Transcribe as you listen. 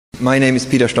My name is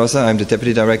Peter Stosser. I'm the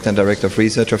Deputy Director and Director of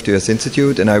Research of the US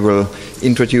Institute, and I will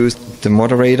introduce the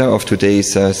moderator of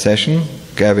today's session,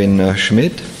 Gavin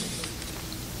Schmidt.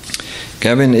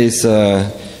 Gavin is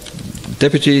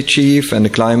Deputy Chief and a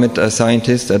Climate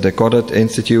Scientist at the Goddard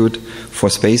Institute for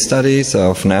Space Studies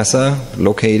of NASA,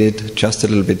 located just a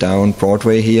little bit down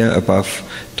Broadway here above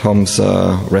Tom's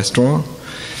Restaurant.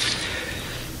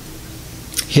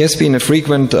 He has been a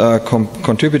frequent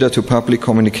contributor to public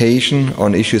communication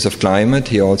on issues of climate.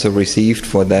 He also received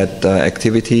for that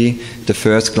activity the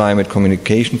first Climate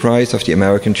Communication Prize of the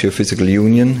American Geophysical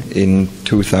Union in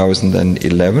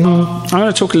 2011. I'm going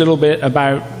to talk a little bit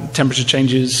about temperature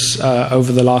changes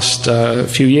over the last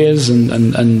few years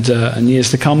and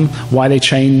years to come, why they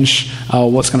change,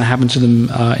 what's going to happen to them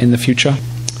in the future.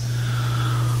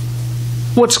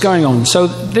 What's going on? So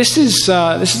this is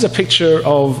a picture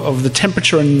of the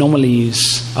temperature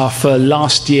anomalies for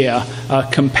last year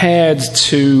compared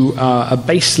to a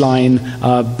baseline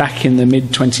back in the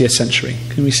mid-20th century.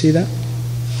 Can we see that?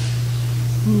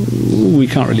 Ooh, we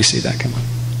can't really see that, can we?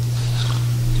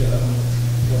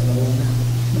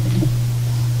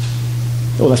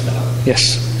 Oh, that's better.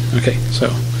 Yes. Okay, so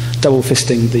double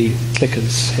fisting the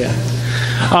clickers here.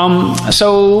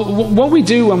 So what we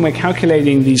do when we're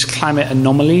calculating these climate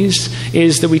anomalies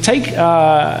is that we take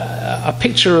a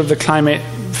picture of the climate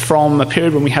from a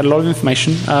period when we had a lot of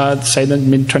information, say the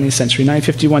mid-20th century,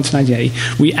 1951 to 1980.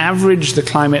 We average the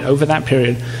climate over that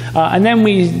period. And then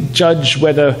we judge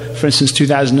whether, for instance,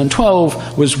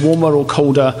 2012 was warmer or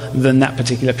colder than that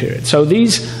particular period. So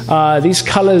these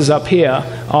colors up here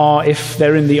are, if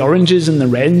they're in the oranges and the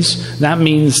reds, that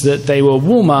means that they were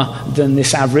warmer than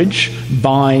this average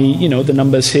by, the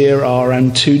numbers here are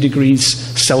around 2 degrees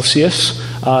Celsius.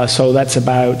 So that's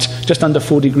about just under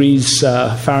 4 degrees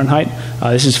Fahrenheit.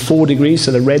 This is 4 degrees,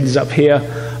 so the reds up here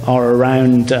are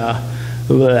around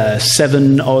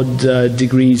 7 odd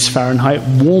degrees Fahrenheit,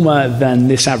 warmer than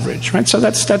this average, right? So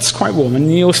that's quite warm,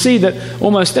 and you'll see that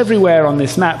almost everywhere on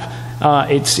this map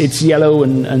it's yellow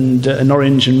and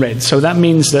orange and red. So that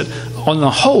means that on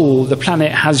the whole, the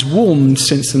planet has warmed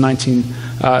since the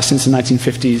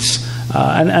 1950s,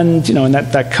 and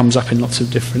that comes up in lots of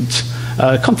different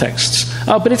contexts.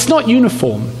 But it's not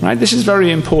uniform, right? This is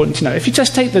very important to know. If you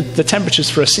just take the temperatures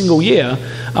for a single year,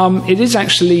 it is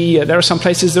actually, there are some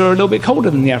places that are a little bit colder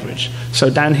than the average.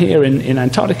 So down here in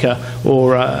Antarctica,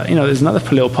 or, there's another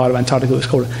little part of Antarctica that's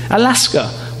colder. Alaska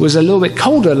was a little bit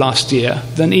colder last year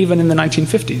than even in the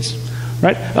 1950s.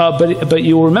 Right? But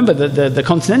you'll remember that the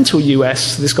continental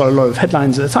US, this got a lot of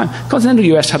headlines at the time, continental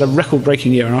US had a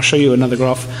record-breaking year, and I'll show you another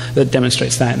graph that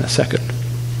demonstrates that in a second.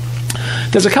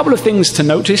 There's a couple of things to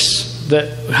notice that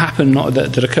happen,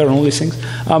 that occur in all these things.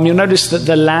 You'll notice that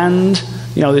the land,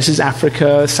 this is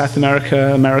Africa, South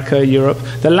America, America, Europe.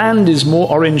 The land is more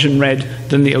orange and red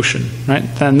than the ocean, right?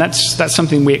 And that's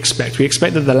something we expect. We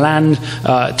expect that the land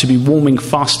to be warming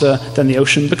faster than the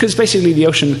ocean, because basically the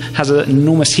ocean has an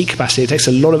enormous heat capacity. It takes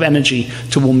a lot of energy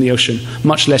to warm the ocean,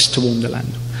 much less to warm the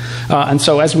land. And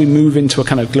so as we move into a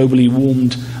kind of globally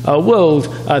warmed world,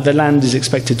 the land is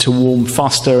expected to warm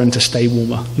faster and to stay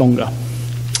warmer longer.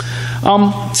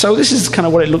 So this is kind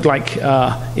of what it looked like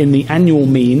in the annual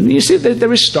mean. You see that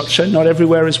there is structure. Not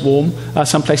everywhere is warm.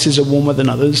 Some places are warmer than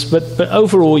others. But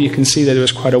overall, you can see that it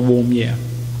was quite a warm year.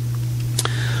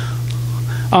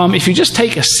 If you just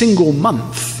take a single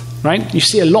month, right, you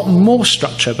see a lot more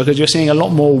structure because you're seeing a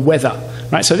lot more weather.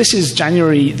 Right, so this is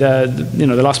January,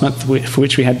 the last month for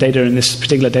which we had data in this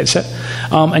particular data set,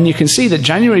 and you can see that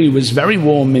January was very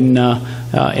warm in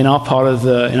our part of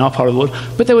the world.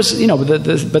 But there was,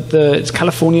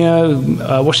 California,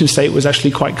 Washington State was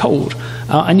actually quite cold,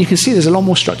 and you can see there's a lot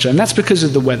more structure, and that's because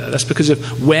of the weather. That's because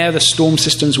of where the storm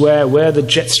systems were, where the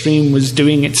jet stream was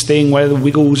doing its thing, where the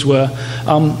wiggles were,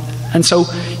 and so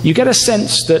you get a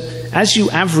sense that as you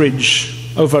average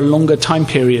over longer time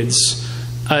periods,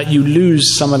 you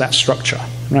lose some of that structure,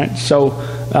 right? So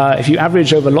if you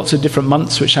average over lots of different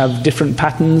months which have different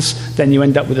patterns, then you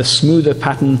end up with a smoother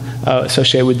pattern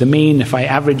associated with the mean. If I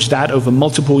average that over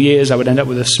multiple years, I would end up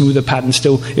with a smoother pattern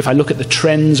still. If I look at the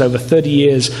trends over 30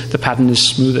 years, the pattern is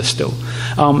smoother still.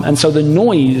 And so the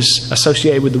noise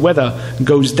associated with the weather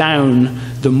goes down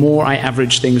the more I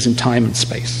average things in time and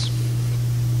space.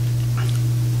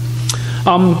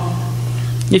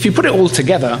 If you put it all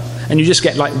together and you just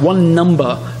get like one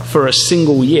number for a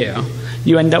single year,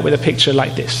 you end up with a picture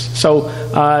like this. So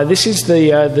this is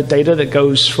the data that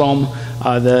goes from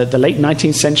the late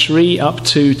 19th century up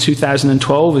to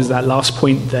 2012 is that last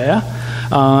point there.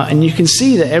 And you can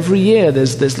see that every year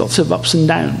there's lots of ups and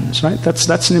downs, right?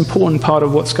 That's an important part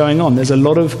of what's going on. There's a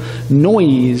lot of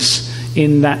noise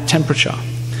in that temperature.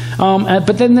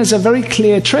 But then there's a very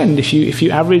clear trend. If you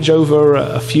average over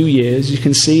a few years, you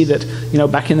can see that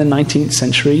back in the 19th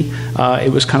century,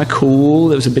 it was kind of cool.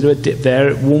 There was a bit of a dip there.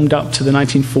 It warmed up to the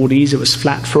 1940s. It was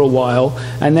flat for a while,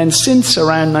 and then since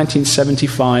around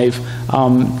 1975,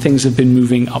 things have been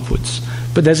moving upwards.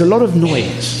 But there's a lot of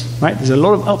noise, right? There's a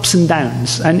lot of ups and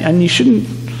downs, and you shouldn't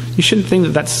think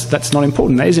that that's not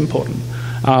important. That is important.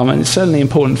 And it's certainly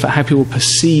important for how people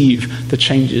perceive the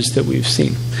changes that we've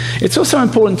seen. It's also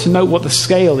important to note what the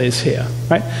scale is here,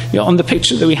 right? On the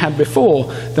picture that we had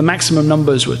before, the maximum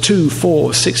numbers were 2,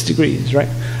 4, 6 degrees, right?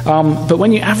 But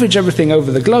when you average everything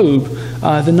over the globe,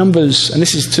 the numbers, and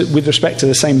this is with respect to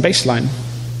the same baseline,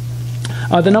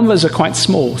 the numbers are quite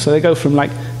small. So they go from like,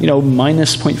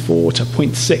 minus 0.4 to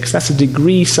 0.6. That's a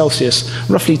degree Celsius,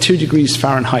 roughly 2 degrees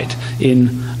Fahrenheit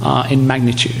in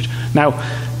magnitude. Now,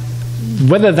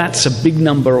 whether that's a big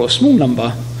number or a small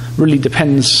number really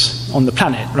depends on the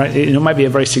planet, right? It might be a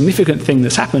very significant thing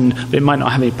that's happened, but it might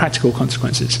not have any practical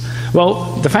consequences.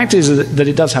 Well, the fact is that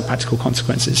it does have practical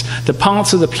consequences. The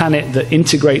parts of the planet that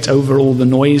integrate over all the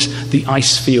noise, the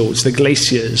ice fields, the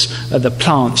glaciers, the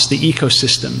plants, the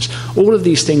ecosystems, all of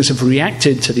these things have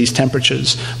reacted to these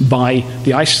temperatures by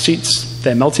the ice sheets.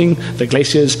 They're melting, the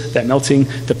glaciers, they're melting,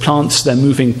 the plants, they're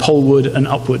moving poleward and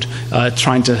upward,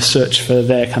 trying to search for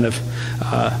their kind of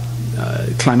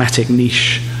climatic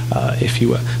niche, if you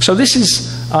were. So this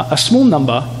is a small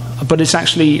number, but it's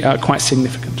actually quite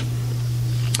significant.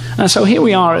 And so here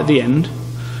we are at the end,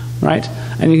 right?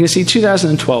 And you can see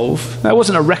 2012, that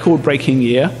wasn't a record-breaking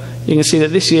year. You can see that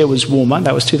this year was warmer,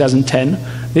 that was 2010.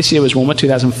 This year was warmer,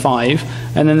 2005.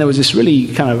 And then there was this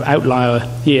really kind of outlier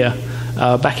year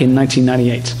back in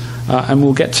 1998. And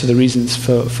we'll get to the reasons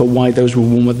for why those were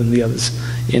warmer than the others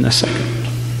in a second.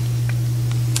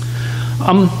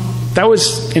 That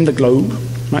was in the globe,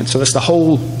 right? So that's the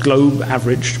whole globe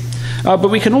averaged.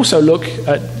 But we can also look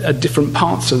at different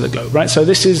parts of the globe, right? So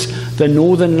this is the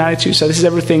northern latitude. So this is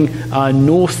everything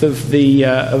north of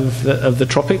the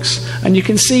tropics, and you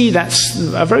can see that's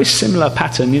a very similar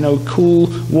pattern. Cool,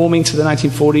 warming to the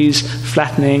 1940s,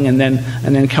 flattening, and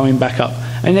then coming back up.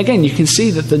 And again, you can see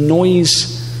that the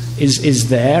noise is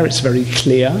there. It's very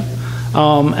clear,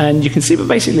 and you can see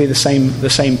basically the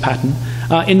same pattern.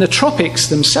 In the tropics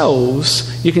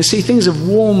themselves, you can see things have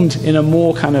warmed in a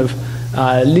more kind of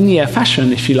linear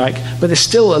fashion, if you like, but there's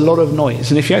still a lot of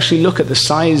noise. And if you actually look at the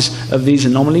size of these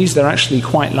anomalies, they're actually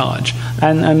quite large.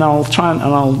 And I'll try and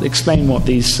I'll explain what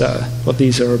these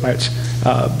are about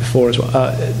before as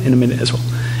well, in a minute as well.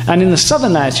 And in the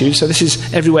southern latitude, so this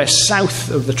is everywhere south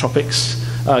of the tropics,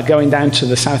 going down to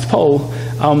the South Pole,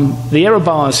 the error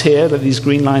bars here, these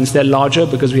green lines, they're larger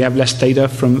because we have less data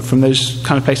from those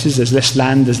kind of places. There's less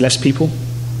land, there's less people.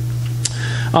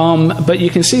 But you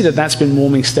can see that that's been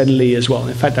warming steadily as well.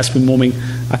 In fact, that's been warming,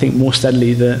 I think, more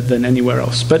steadily than anywhere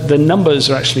else. But the numbers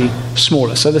are actually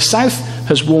smaller. So the south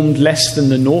has warmed less than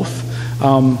the north,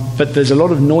 but there's a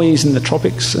lot of noise in the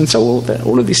tropics. And so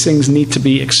all of these things need to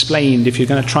be explained if you're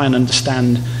going to try and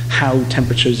understand how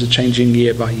temperatures are changing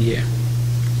year by year.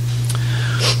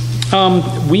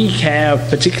 We care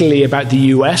particularly about the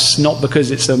US, not because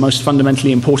it's the most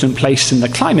fundamentally important place in the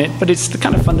climate, but it's the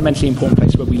kind of fundamentally important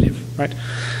place where we live, right?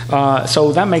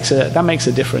 So that makes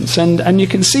a difference. And you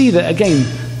can see that, again,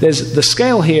 the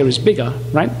scale here is bigger,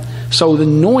 right? So the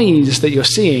noise that you're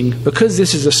seeing, because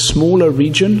this is a smaller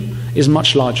region, is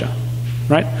much larger,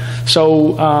 right?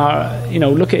 So,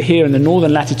 look at here in the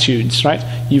northern latitudes, right?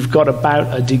 You've got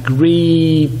about a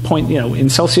degree point, in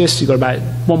Celsius, you've got about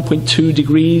 1.2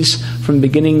 degrees from the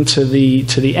beginning to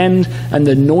the end, and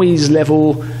the noise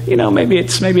level, maybe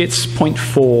it's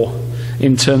 0.4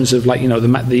 in terms of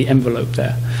the envelope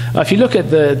there. If you look at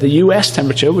the US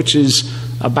temperature, which is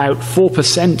about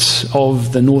 4%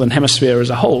 of the northern hemisphere as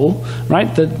a whole,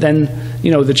 right? Then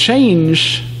the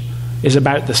change is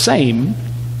about the same.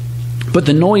 But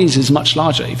the noise is much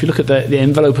larger. If you look at the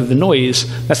envelope of the noise,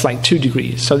 that's like 2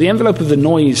 degrees. So the envelope of the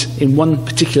noise in one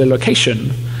particular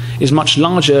location is much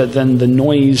larger than the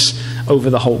noise over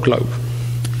the whole globe,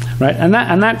 right? And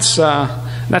that's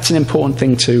an important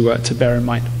thing to bear in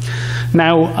mind.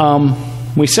 Now,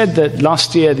 we said that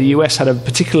last year the US had a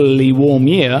particularly warm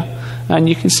year, and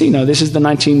you can see now this is the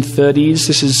 1930s.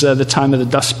 This is the time of the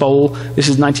Dust Bowl. This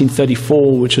is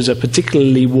 1934, which was a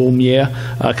particularly warm year,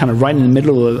 kind of right in the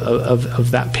middle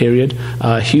of that period.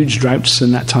 Huge droughts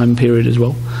in that time period as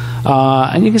well.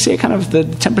 And you can see kind of the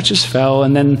temperatures fell,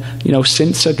 and then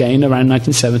since again around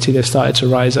 1970 they've started to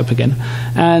rise up again.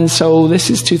 And so this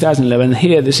is 2011.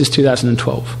 Here, this is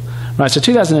 2012. right? So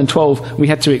 2012, we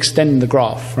had to extend the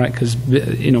graph, right? Because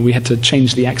we had to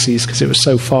change the axes because it was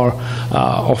so far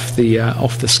off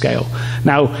the scale.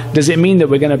 Now, does it mean that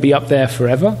we're going to be up there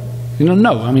forever?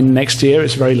 No. I mean, next year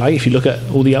it's very likely. If you look at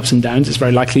all the ups and downs, it's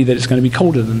very likely that it's going to be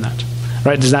colder than that.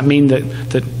 Right? Does that mean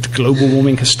that global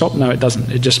warming has stopped? No, it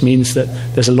doesn't. It just means that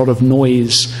there's a lot of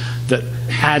noise that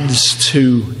adds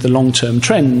to the long-term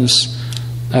trends,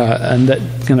 and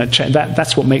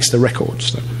that's what makes the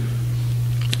records.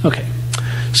 Okay.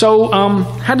 So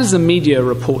how does the media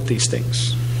report these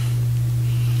things?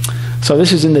 So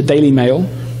this is in the Daily Mail.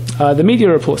 The media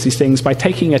reports these things by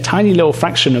taking a tiny little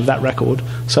fraction of that record.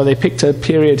 So they picked a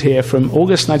period here from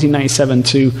August 1997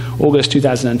 to August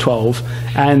 2012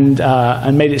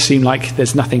 and made it seem like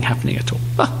there's nothing happening at all.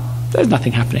 There's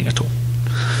nothing happening at all.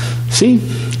 See?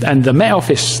 And the Met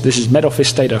Office, this is Met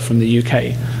Office data from the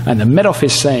UK, and the Met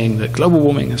Office saying that global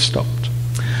warming has stopped.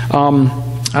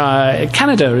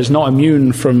 Canada is not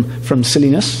immune from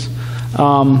silliness,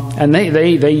 and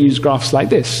they use graphs like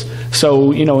this.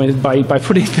 So, by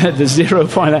putting the 0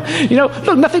 point,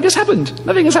 look, nothing has happened.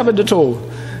 Nothing has happened at all.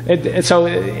 So,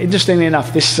 interestingly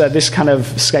enough, this kind of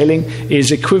scaling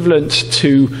is equivalent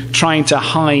to trying to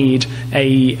hide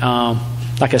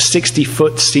like a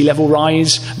 60-foot sea level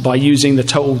rise by using the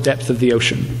total depth of the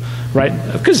ocean. Right?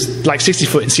 Because like 60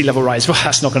 foot in sea level rise, well,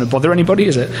 that's not going to bother anybody,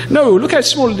 is it? No, look how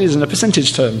small it is in the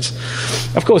percentage terms.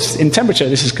 Of course, in temperature,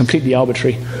 this is completely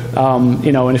arbitrary.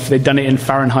 And if they'd done it in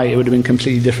Fahrenheit, it would have been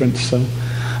completely different. So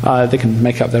they can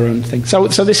make up their own thing. So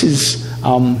this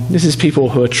is people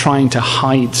who are trying to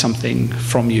hide something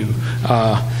from you,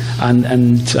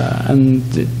 and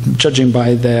judging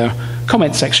by their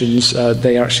comment sections,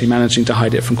 they are actually managing to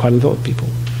hide it from quite a lot of people.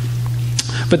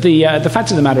 But the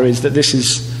fact of the matter is that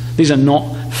these are not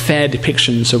fair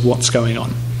depictions of what's going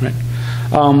on. Right?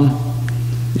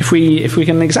 If we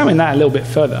can examine that a little bit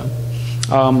further,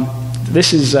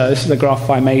 this is a graph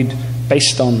I made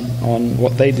based on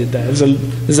what they did there.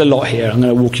 There's a lot here. I'm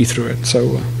going to walk you through it.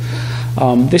 So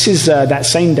this is that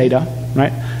same data,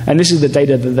 right? And this is the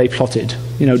data that they plotted.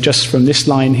 Just from this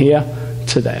line here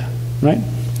to there, right?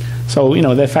 So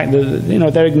the fact that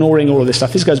they're ignoring all of this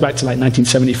stuff. This goes back to like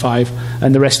 1975,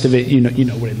 and the rest of it, you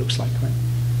know what it looks like, right?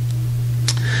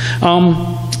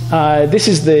 This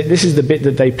is the bit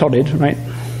that they plotted, right?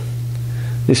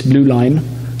 This blue line.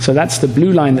 So that's the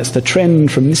blue line. That's the trend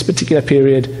from this particular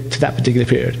period to that particular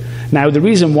period. Now, the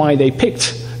reason why they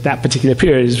picked that particular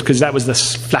period is because that was the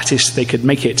flattest they could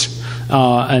make it,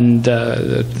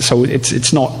 so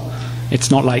it's not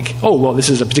like, oh, well, this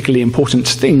is a particularly important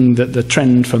thing that the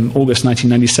trend from August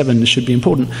 1997 should be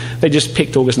important. They just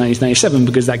picked August 1997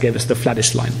 because that gave us the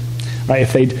flattest line, right?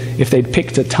 If they'd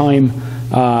picked a time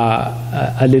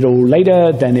a little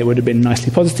later, then it would have been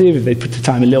nicely positive. If they put the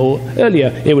time a little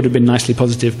earlier, it would have been nicely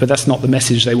positive. But that's not the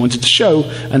message they wanted to show,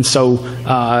 and so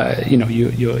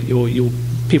your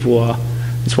people are.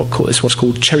 It's what's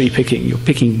called cherry picking. You're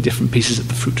picking different pieces of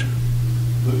the fruit.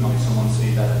 Would like someone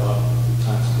say that about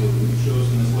time scale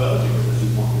neutrals as well? Because you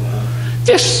want that.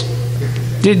 Yes,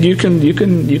 you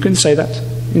can say that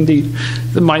indeed.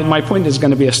 My point is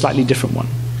going to be a slightly different one.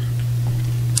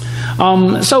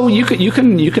 So you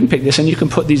can pick this, and you can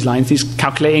put these lines,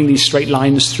 calculating these straight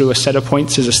lines through a set of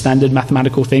points is a standard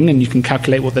mathematical thing, and you can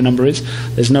calculate what the number is.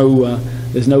 There's no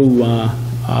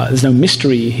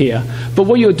mystery here. But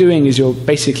what you're doing is you're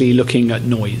basically looking at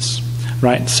noise,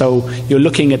 right? So you're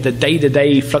looking at the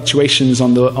day-to-day fluctuations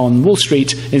on Wall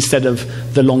Street instead of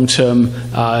the long-term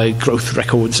growth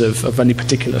records of any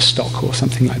particular stock or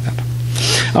something like that.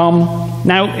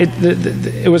 Now,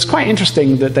 it was quite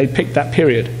interesting that they picked that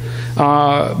period.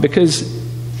 Because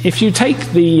if you take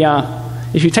the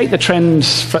trends,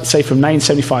 say from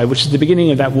 1975, which is the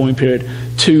beginning of that warming period,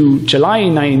 to July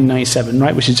 1997,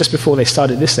 right, which is just before they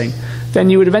started this thing, then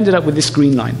you would have ended up with this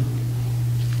green line.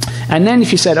 And then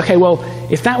if you said, okay, well,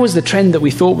 if that was the trend that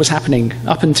we thought was happening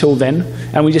up until then,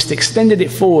 and we just extended it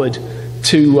forward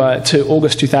to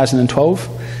August 2012,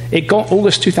 it got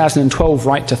August 2012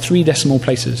 right to 3 decimal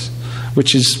places,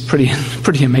 which is pretty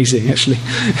amazing, actually.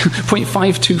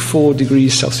 0.524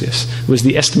 degrees Celsius was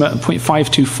the estimate, and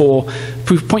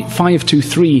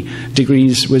 0.523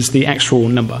 degrees was the actual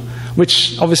number,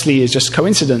 which obviously is just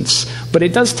coincidence. But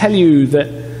it does tell you that,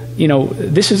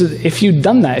 if you'd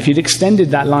done that, if you'd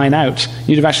extended that line out,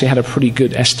 you'd have actually had a pretty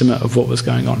good estimate of what was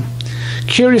going on.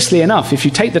 Curiously enough, if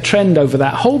you take the trend over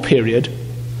that whole period,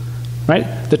 right,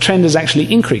 the trend has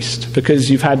actually increased because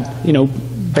you've had,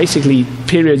 basically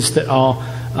periods that are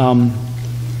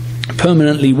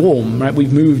permanently warm, right?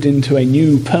 We've moved into a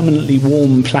new permanently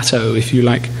warm plateau, if you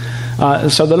like.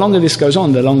 So the longer this goes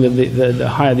on, the longer the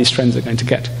higher these trends are going to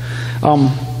get.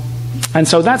 And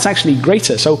so that's actually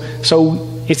greater. So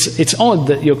it's odd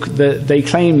that they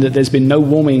claim that there's been no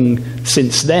warming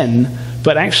since then,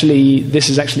 but actually this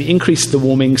has actually increased the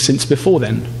warming since before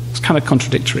then. It's kind of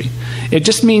contradictory. It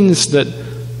just means that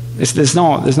there's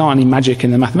not any magic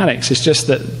in the mathematics. It's just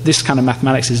that this kind of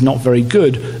mathematics is not very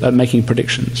good at making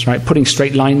predictions, right? Putting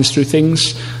straight lines through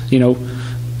things, you know,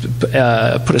 put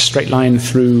a straight line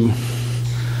through,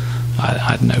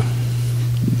 I don't know,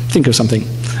 think of something,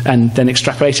 and then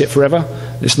extrapolate it forever.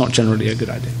 It's not generally a good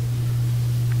idea.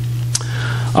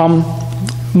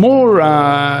 More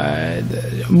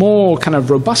kind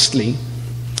of robustly,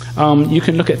 you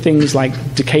can look at things like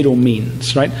decadal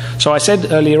means, right? So I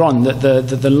said earlier on that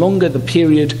the longer the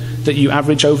period that you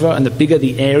average over and the bigger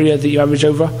the area that you average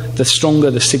over, the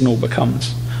stronger the signal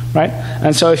becomes, right?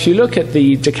 And so if you look at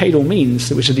the decadal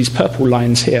means, which are these purple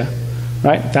lines here,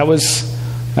 right? That was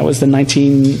the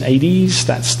 1980s,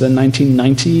 that's the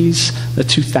 1990s, the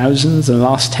 2000s, the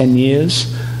last 10 years.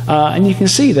 And you can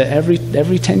see that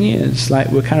every 10 years, like,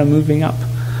 we're kind of moving up.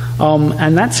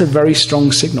 And that's a very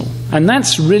strong signal. And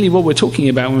that's really what we're talking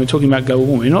about when we're talking about global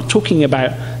warming. We're not talking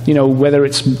about, you know, whether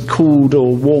it's cooled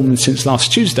or warmed since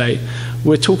last Tuesday.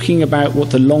 We're talking about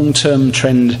what the long-term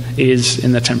trend is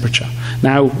in the temperature.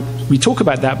 Now, we talk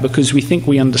about that because we think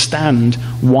we understand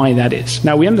why that is.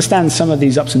 Now, we understand some of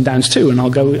these ups and downs too, and I'll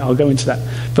go into that.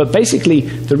 But basically,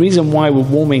 the reason why we're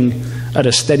warming at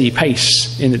a steady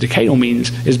pace in the decadal means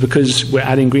is because we're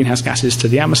adding greenhouse gases to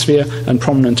the atmosphere, and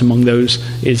prominent among those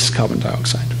is carbon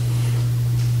dioxide.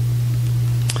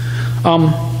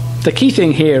 The key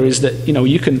thing here is that, you know,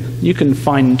 you can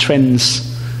find trends.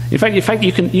 In fact,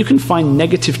 you can find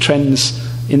negative trends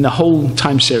in the whole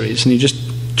time series, and you just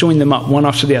join them up one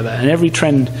after the other, and every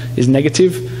trend is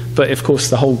negative, but of course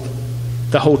the whole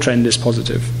trend is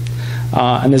positive.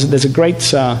 And there's a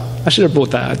great, I should have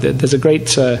brought that out. There's a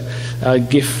great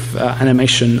GIF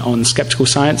animation on skeptical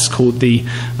science called the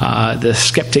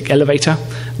skeptic elevator,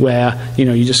 where, you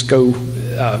know, you just go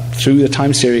through the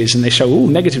time series and they show, oh,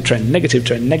 negative trend, negative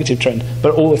trend, negative trend,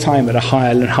 but all the time at a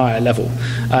higher and higher level.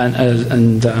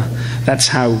 And that's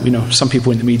how, you know, some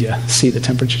people in the media see the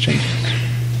temperature change.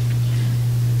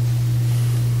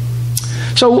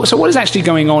 So what is actually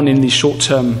going on in these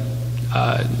short-term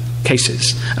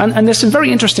cases? And there's some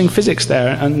very interesting physics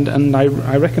there, and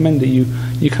I recommend that you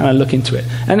kind of look into it.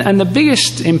 And the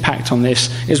biggest impact on this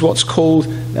is what's called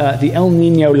the El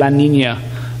Nino-La Nina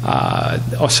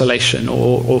oscillation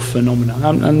or phenomena.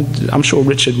 And I'm sure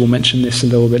Richard will mention this a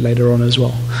little bit later on as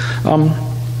well.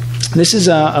 This is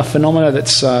a phenomena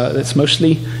that's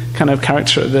mostly kind of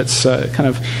that's kind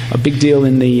of a big deal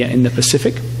in the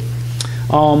Pacific.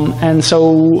 And so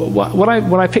what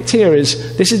I picked here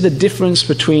is, this is the difference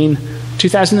between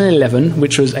 2011,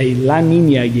 which was a La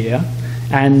Nina year,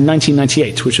 and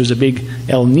 1998, which was a big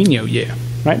El Nino year,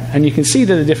 right? And you can see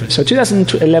the difference. So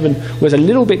 2011 was a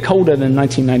little bit colder than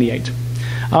 1998.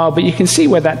 But you can see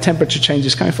where that temperature change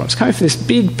is coming from. It's coming from this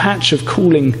big patch of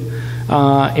cooling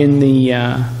in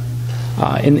the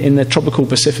tropical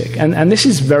Pacific. And this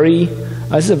is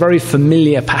this is a very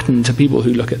familiar pattern to people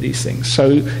who look at these things. So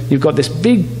you've got this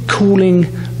big cooling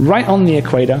right on the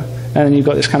equator, and then you've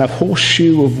got this kind of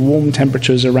horseshoe of warm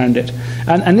temperatures around it.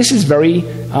 And this is very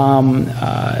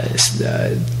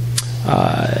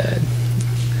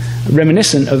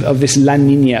reminiscent of this La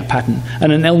Nina pattern.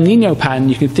 And an El Nino pattern,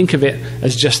 you can think of it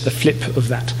as just the flip of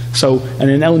that. So in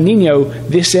an El Nino,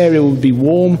 this area would be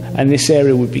warm and this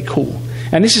area would be cool.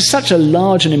 And this is such a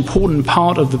large and important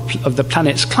part of the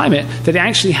planet's climate that it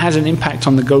actually has an impact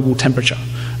on the global temperature.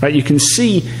 Right? You can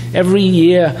see every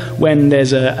year when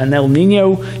there's an El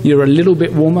Nino, you're a little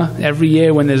bit warmer. Every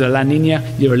year when there's a La Nina,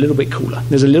 you're a little bit cooler.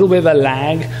 There's a little bit of a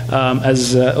lag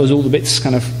as all the bits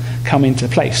kind of come into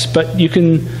place. But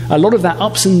a lot of that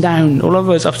ups and down, all of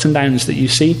those ups and downs that you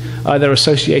see, they're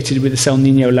associated with this El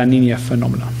Nino-La Nina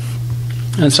phenomenon.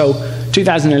 And so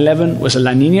 2011 was a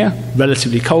La Nina,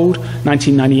 relatively cold.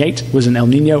 1998 was an El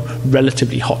Nino,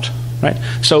 relatively hot. Right?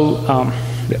 So,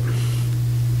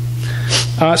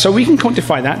 so we can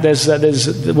quantify that. There's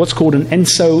what's called an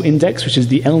ENSO index, which is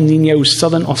the El Nino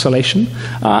Southern Oscillation,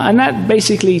 and that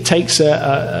basically takes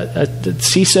a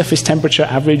sea surface temperature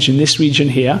average in this region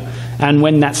here, and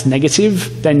when that's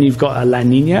negative, then you've got a La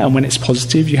Nina, and when it's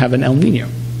positive, you have an El Nino.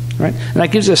 Right? And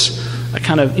that gives us a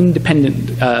kind of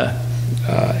independent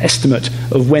estimate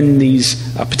of when these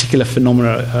particular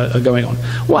phenomena are going on.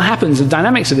 What happens, the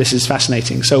dynamics of this is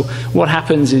fascinating. So what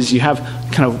happens is you have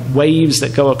kind of waves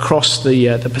that go across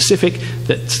the Pacific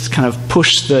that kind of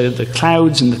push the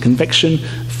clouds and the convection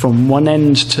from one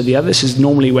end to the other. This is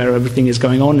normally where everything is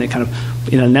going on. It kind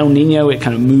of, in an El Nino, it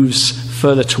kind of moves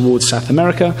further towards South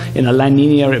America. In a La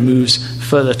Nina, it moves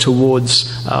further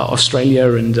towards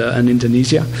Australia and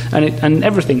Indonesia. And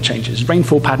everything changes.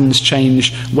 Rainfall patterns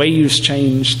change, waves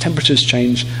change, temperatures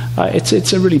change.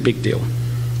 It's a really big deal.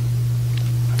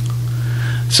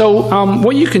 So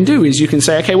what you can do is you can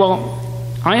say, okay, well,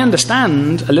 I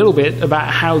understand a little bit about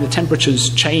how the temperatures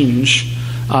change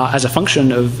as a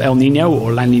function of El Nino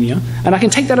or La Nina, and I can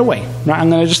take that away. Right? I'm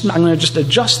going to just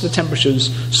adjust the temperatures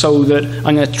so that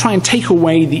I'm going to try and take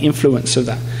away the influence of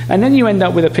that, and then you end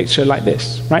up with a picture like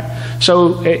this, right?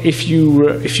 So if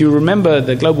you remember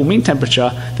the global mean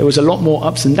temperature, there was a lot more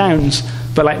ups and downs.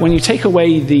 But like when you take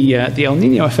away the El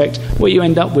Nino effect, what you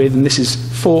end up with, and this is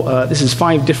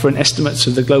 5 different estimates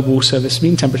of the global surface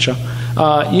mean temperature,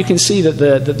 you can see that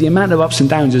the amount of ups and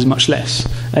downs is much less,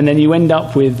 and then you end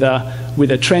up with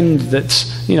a trend that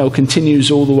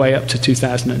continues all the way up to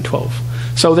 2012.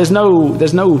 So there's no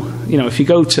if you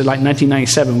go to like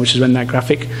 1997, which is when that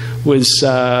graphic was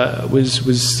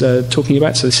talking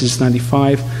about. So this is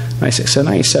 95, 96, so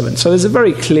 97. So there's a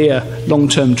very clear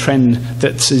long-term trend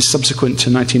that is subsequent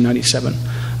to 1997.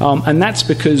 And that's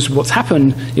because what's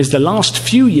happened is the last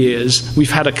few years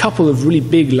we've had a couple of really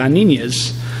big La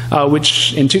Ninas,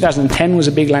 which in 2010 was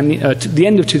a big La Nina, the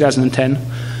end of 2010,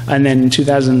 and then in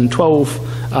 2012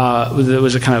 there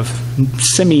was a kind of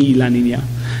semi-La Nina.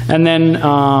 And then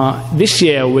this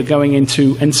year we're going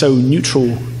into ENSO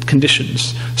neutral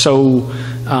conditions. So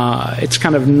it's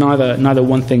kind of neither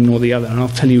one thing nor the other. And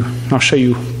I'll show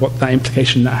you what that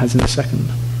implication that has in a second.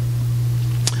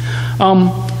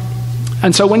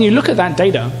 And so when you look at that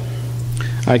data,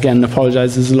 again,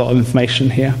 apologize, there's a lot of information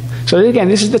here. So again,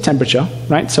 this is the temperature,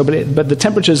 right? So, but the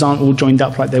temperatures aren't all joined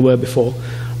up like they were before,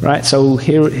 right? So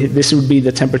here, this would be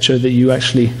the temperature that you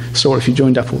actually saw if you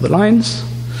joined up all the lines,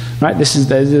 right? There's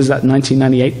that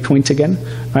 1998 point again,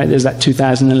 right? There's that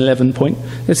 2011 point.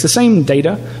 It's the same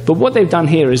data, but what they've done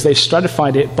here is they've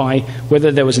stratified it by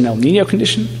whether there was an El Nino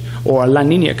condition or a La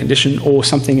Nina condition or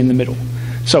something in the middle.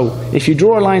 So if you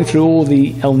draw a line through all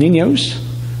the El Ninos,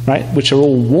 right, which are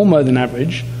all warmer than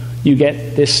average, you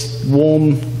get this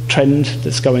warm trend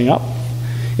that's going up.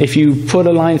 If you put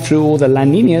a line through all the La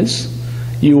Ninas,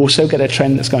 you also get a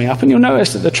trend that's going up, and you'll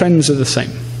notice that the trends are the same,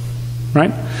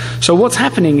 right? So what's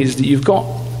happening is that you've got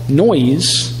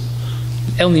noise,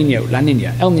 El Nino, La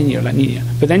Nina, El Nino, La Nina,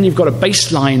 but then you've got a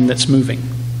baseline that's moving,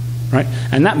 right?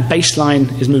 And that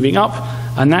baseline is moving up,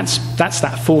 and that's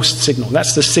that forced signal.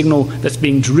 That's the signal that's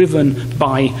being driven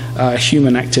by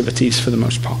human activities for the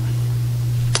most part.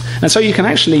 And so you can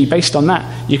actually, based on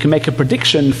that, you can make a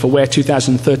prediction for where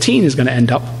 2013 is going to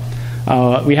end up.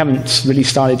 We haven't really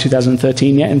started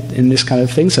 2013 yet in this kind of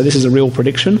thing, so this is a real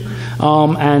prediction.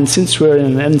 And since we're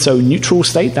in an ENSO neutral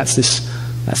state, that's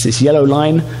this yellow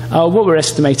line, what we're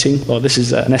estimating, well, this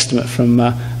is an estimate from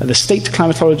the state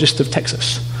climatologist of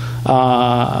Texas.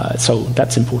 So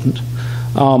that's important.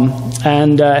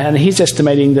 And he's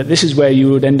estimating that this is where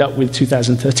you would end up with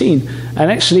 2013.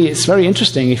 And actually, it's very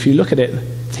interesting. If you look at it,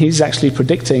 he's actually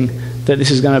predicting that this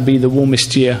is going to be the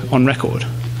warmest year on record,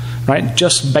 right?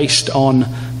 Just based on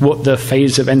what the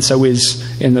phase of ENSO is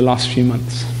in the last few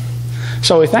months.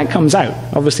 So if that comes out,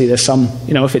 obviously there's some,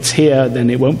 if it's here, then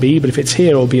it won't be. But if it's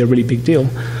here, it'll be a really big deal.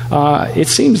 It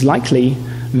seems likely,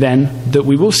 then, that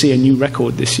we will see a new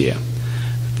record this year.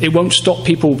 It won't stop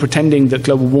people pretending that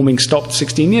global warming stopped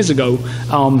 16 years ago,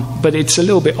 but it's a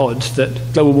little bit odd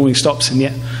that global warming stops and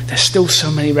yet there's still so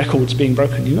many records being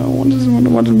broken. I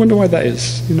wonder why that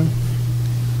is.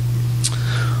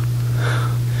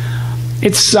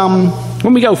 It's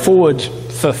when we go forward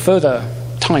for further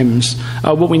times,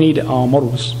 what we need are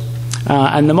models,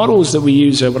 and the models that we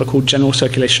use are what are called general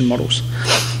circulation models.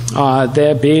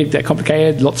 They're big, they're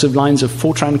complicated, lots of lines of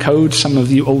Fortran code. Some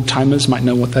of you old timers might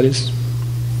know what that is.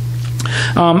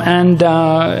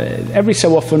 Every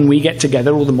so often we get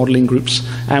together, all the modeling groups,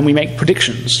 and we make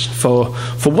predictions for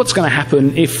what's going to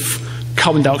happen if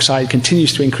carbon dioxide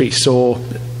continues to increase or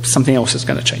something else is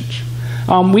going to change.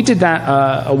 We did that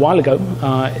a while ago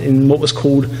in what was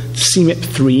called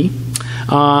CMIP3,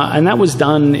 and that was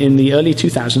done in the early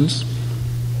 2000s.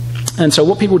 And so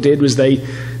what people did was they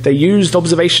used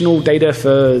observational data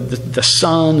for the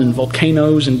sun and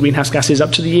volcanoes and greenhouse gases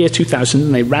up to the year 2000,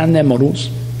 and they ran their models.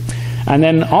 And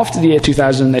then after the year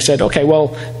 2000, they said, okay, well,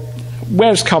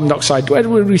 where's carbon dioxide? Where do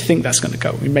we think that's going to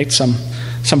go? We made some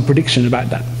prediction about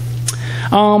that.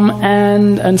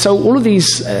 And so all of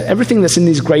these, everything that's in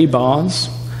these gray bars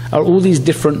are all these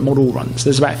different model runs.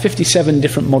 There's about 57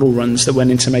 different model runs that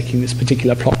went into making this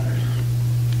particular plot.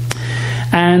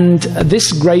 And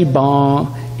this gray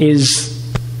bar is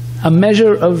a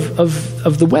measure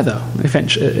of the weather,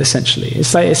 essentially. It's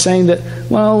saying that,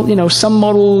 well, some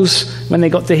models, when they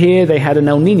got to here, they had an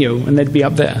El Nino, and they'd be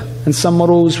up there. And some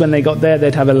models, when they got there,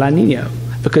 they'd have a La Nina,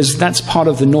 because that's part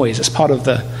of the noise. It's part of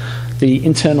the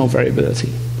internal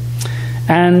variability.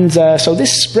 And so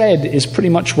this spread is pretty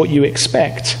much what you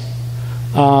expect,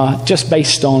 just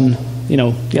based on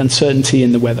the uncertainty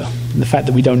in the weather, and the fact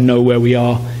that we don't know where we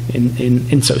are in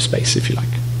insospace, if you like.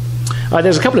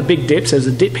 There's a couple of big dips. There's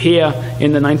a dip here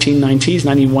in the 1990s,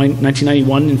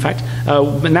 1991, in fact,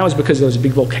 and that was because there was a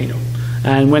big volcano.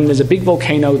 And when there's a big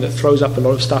volcano that throws up a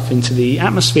lot of stuff into the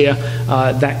atmosphere,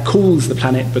 that cools the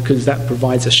planet because that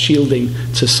provides a shielding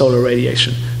to solar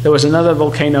radiation. There was another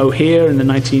volcano here in the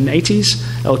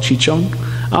 1980s, El Chichon.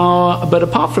 But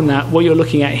apart from that, what you're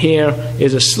looking at here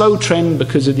is a slow trend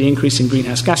because of the increase in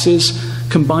greenhouse gases,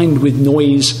 combined with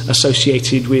noise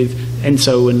associated with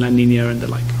ENSO and La Nina and the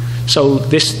like. So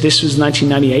this was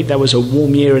 1998. That was a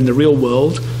warm year in the real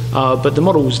world, but the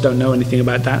models don't know anything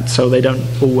about that, so they don't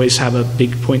always have a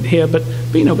big point here. But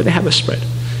they have a spread.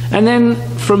 And then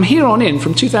from here on in,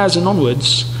 from 2000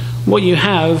 onwards, what you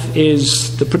have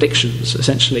is the predictions,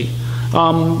 essentially.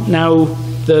 Now,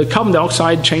 the carbon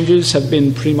dioxide changes have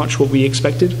been pretty much what we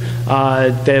expected.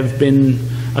 There have been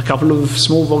a couple of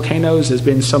small volcanoes. There's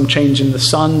been some change in the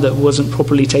sun that wasn't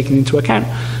properly taken into account.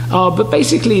 But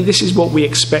basically, this is what we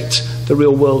expect the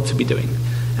real world to be doing.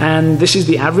 And this is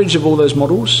the average of all those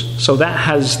models. So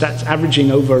that's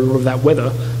averaging over a lot of that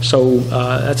weather. So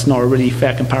that's not a really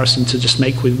fair comparison to just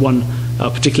make with one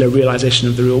particular realization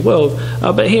of the real world.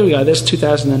 But here we go, there's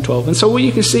 2012. And so what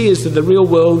you can see is that the real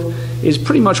world is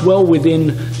pretty much well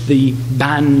within the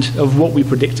band of what we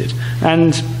predicted.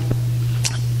 And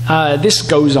this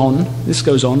goes on,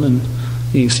 and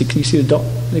can you see the dot?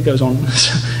 It goes on,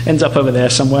 ends up over there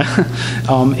somewhere.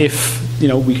 If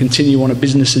we continue on a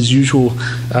business as usual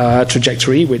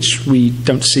trajectory, which we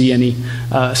don't see any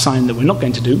sign that we're not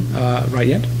going to do right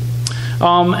yet.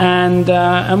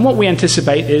 And what we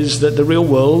anticipate is that the real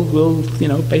world will,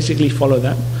 basically follow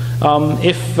that.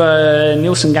 If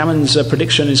Nielsen-Gammon's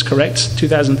prediction is correct,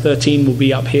 2013 will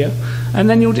be up here, and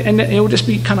then it will just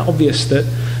be kind of obvious that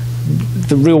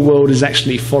the real world is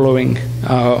actually following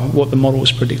what the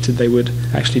models predicted they would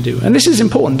actually do. And this is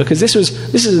important because this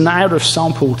is an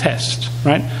out-of-sample test,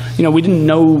 right? We didn't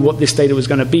know what this data was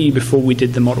going to be before we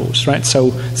did the models, right? So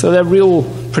they're real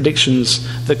predictions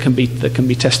that can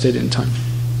be tested in time.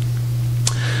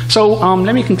 So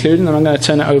let me conclude, and then I'm going to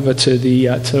turn it over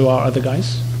to our other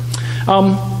guys.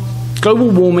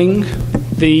 Global warming,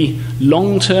 the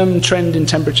long-term trend in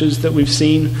temperatures that we've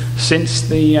seen since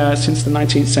the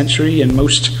 19th century, and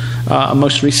most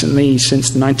recently since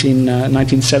the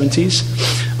 1970s,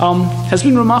 has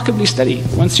been remarkably steady.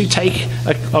 Once you take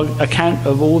account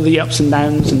of all the ups and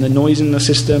downs and the noise in the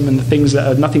system and the things that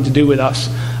have nothing to do with us,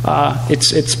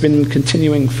 it's been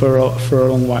continuing for a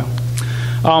long while.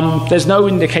 There's no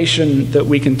indication that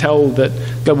we can tell that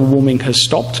global warming has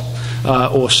stopped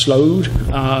or slowed.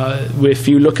 If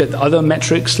you look at other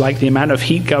metrics, like the amount of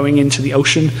heat going into the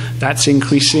ocean, that's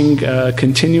increasing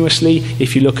continuously.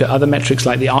 If you look at other metrics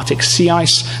like the Arctic sea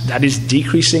ice, that is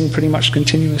decreasing pretty much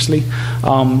continuously.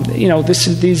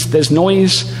 There's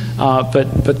noise,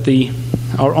 but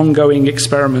our ongoing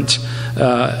experiment,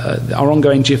 our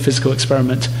ongoing geophysical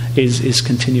experiment is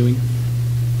continuing.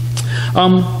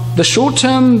 The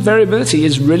short-term variability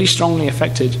is really strongly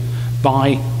affected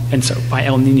by ENSO, by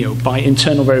El Nino, by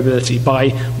internal variability,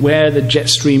 by where the jet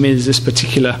stream is this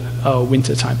particular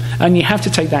winter time. And you have to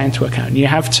take that into account. You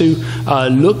have to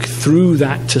look through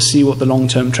that to see what the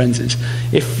long-term trends is.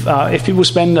 If people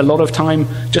spend a lot of time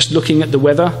just looking at the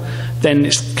weather, then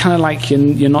it's kind of like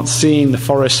you're not seeing the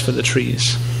forest for the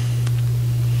trees.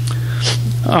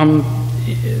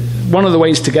 One of the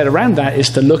ways to get around that is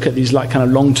to look at these kind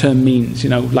of long-term means,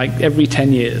 like every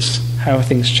 10 years, how are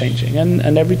things changing?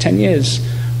 And every 10 years,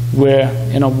 we're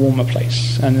in a warmer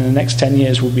place. And in the next 10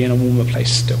 years, we'll be in a warmer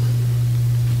place still.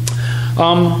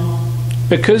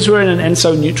 Because we're in an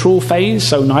ENSO neutral phase,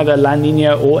 so neither La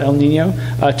Nina or El Nino,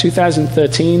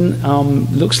 2013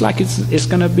 looks like it's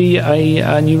going to be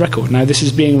a new record. Now, this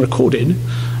is being recorded,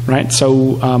 right?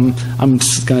 So I'm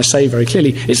just going to say very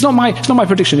clearly, it's not my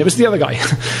prediction. It was the other guy,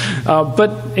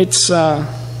 but it's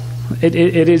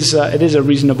it is a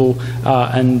reasonable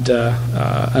and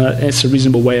it's a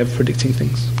reasonable way of predicting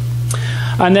things.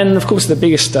 And then, of course, the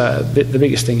biggest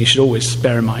thing you should always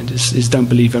bear in mind is don't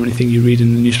believe everything you read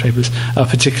in the newspapers,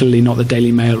 particularly not the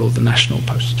Daily Mail or the National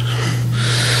Post.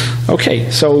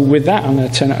 Okay, so with that, I'm going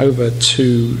to turn it over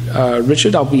to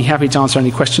Richard. I'll be happy to answer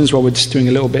any questions while we're just doing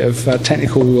a little bit of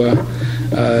technical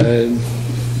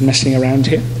messing around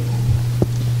here.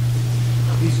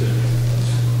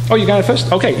 Oh, you're going first?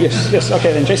 Okay, yes.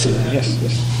 Okay, then Jason. Yes.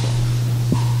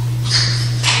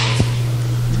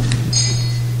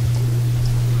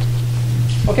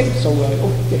 Okay, so,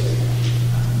 yes.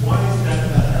 Why is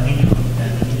that El Niño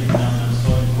phenomenon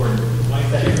so important? Why is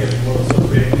that area of the world so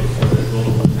critical for the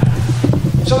global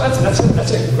impact? So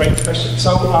that's a great question.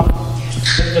 So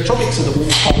the tropics are the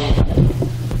warmest part of the planet.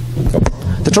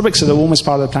 The tropics are the warmest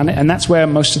part of the planet, and that's where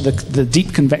most of the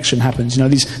deep convection happens. You know,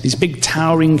 these big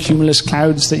towering cumulus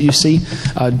clouds that you see,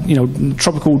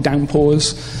 tropical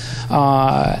downpours.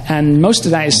 And most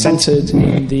of that is centered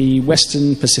in the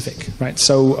western Pacific, right?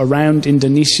 So around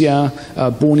Indonesia,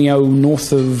 Borneo,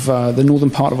 north of the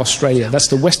northern part of Australia. That's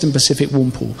the western Pacific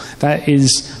warm pool. That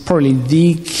is probably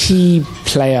the key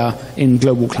player in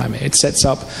global climate. It sets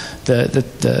up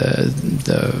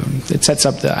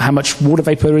how much water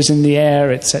vapor is in the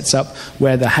air. It sets up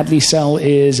where the Hadley cell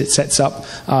is. It sets up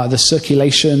the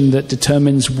circulation that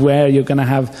determines where you're going to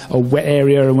have a wet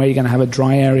area and where you're going to have a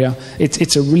dry area.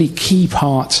 It's a really key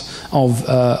part of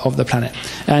the planet.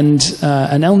 And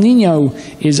an El Nino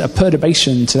is a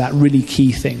perturbation to that really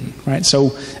key thing, right?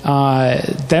 So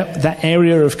that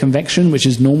area of convection, which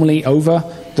is normally over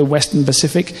the western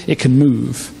Pacific, it can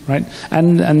move, right?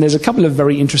 And there's a couple of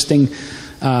very interesting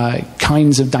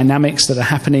kinds of dynamics that are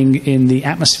happening in the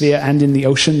atmosphere and in the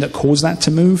ocean that cause that to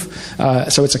move.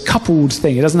 So it's a coupled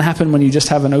thing. It doesn't happen when you just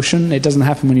have an ocean. It doesn't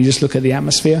happen when you just look at the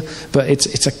atmosphere. But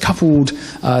it's a coupled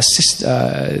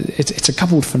it's a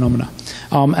coupled phenomena,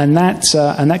 and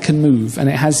that can move, and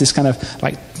it has this kind of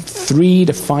like 3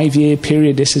 to 5 year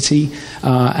periodicity,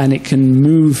 and it can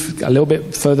move a little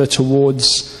bit further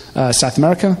towards South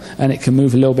America, and it can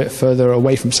move a little bit further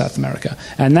away from South America.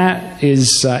 And that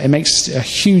is, it makes a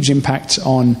huge impact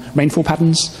on rainfall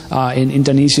patterns in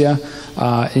Indonesia.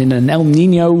 In an El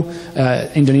Nino,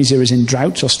 Indonesia is in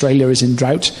drought, Australia is in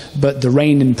drought, but the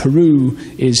rain in Peru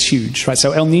is huge, right?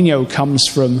 So El Nino comes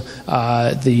from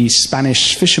the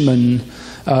Spanish fishermen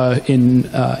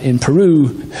in Peru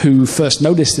who first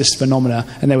noticed this phenomena,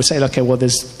 and they would say, okay, well,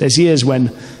 there's years when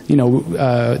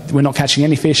we're not catching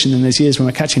any fish, and then there's years when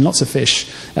we're catching lots of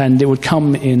fish, and it would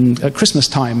come in at Christmas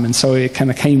time, and so it kind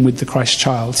of came with the Christ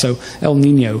child. So El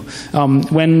Nino.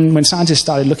 When scientists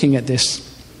started looking at this,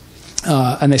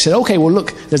 and they said, okay, well,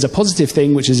 look, there's a positive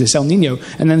thing, which is this El Nino,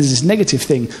 and then there's this negative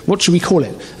thing. What should we call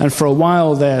it? And for a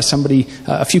while there,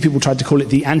 a few people tried to call it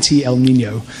the anti-El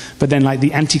Nino, but then, like,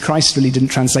 the Antichrist really didn't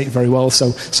translate very well,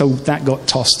 so that got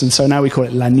tossed, and so now we call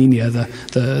it La Nina,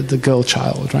 the girl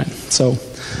child, right? So,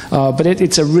 but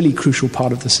it's a really crucial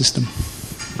part of the system.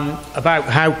 About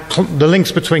how the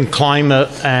links between climate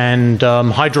and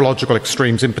hydrological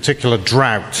extremes, in particular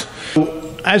drought.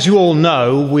 As you all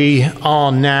know, we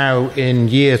are now in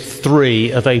year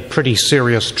 3 of a pretty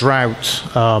serious drought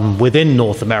within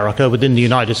North America, within the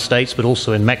United States, but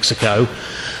also in Mexico.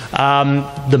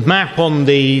 The map on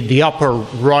the upper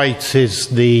right is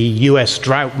the US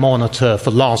drought monitor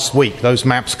for last week. Those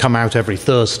maps come out every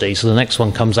Thursday, so the next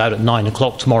one comes out at 9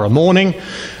 o'clock tomorrow morning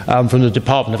from the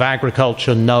Department of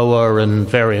Agriculture, NOAA, and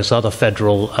various other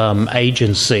federal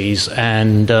agencies.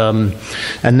 And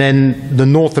then the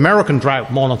North American drought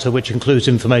monitor, which includes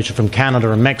information from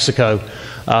Canada and Mexico,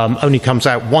 only comes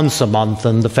out once a month,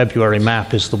 and the February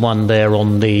map is the one there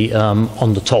on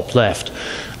the top left.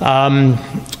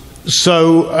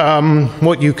 So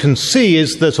what you can see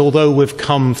is that although we've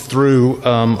come through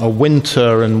a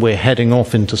winter and we're heading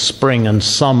off into spring and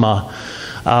summer,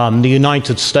 the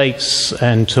United States,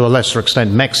 and to a lesser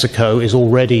extent Mexico, is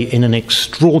already in an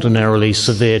extraordinarily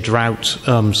severe drought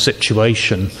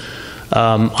situation.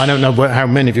 I don't know how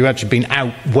many of you have actually been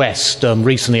out west.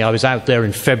 Recently I was out there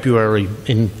in February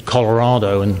in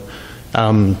Colorado, and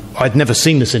I'd never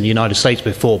seen this in the United States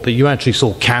before, but you actually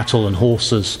saw cattle and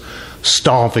horses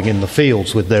starving in the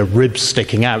fields with their ribs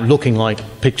sticking out, looking like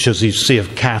pictures you see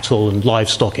of cattle and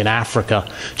livestock in Africa,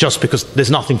 just because there's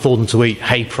nothing for them to eat.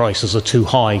 Hay prices are too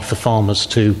high for farmers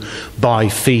to buy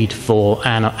feed for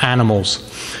animals.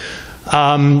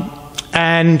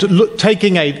 And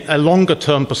taking a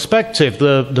longer-term perspective,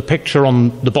 the picture on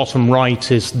the bottom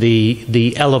right is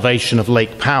the elevation of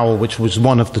Lake Powell, which was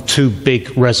one of the 2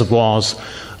 big reservoirs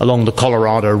along the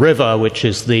Colorado River, which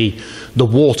is the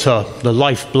water, the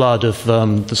lifeblood of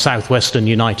the southwestern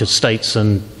United States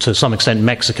and to some extent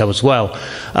Mexico as well.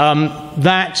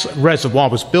 That reservoir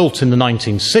was built in the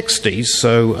 1960s,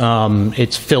 so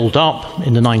it's filled up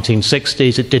in the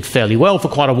 1960s. It did fairly well for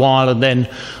quite a while, and then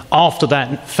after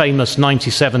that famous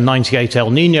 97-98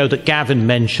 El Nino that Gavin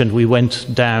mentioned, we went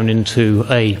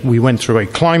through a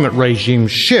climate regime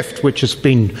shift, which has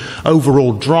been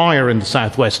overall drier in the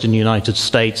southwestern United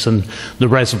States. States, and the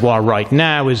reservoir right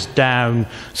now is down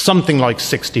something like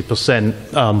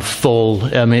 60% full.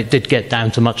 It did get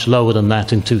down to much lower than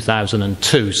that in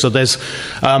 2002. So there's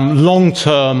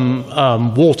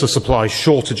long-term water supply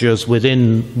shortages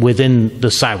within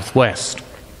the Southwest.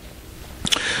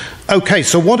 Okay,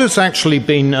 so what has actually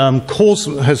been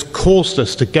has caused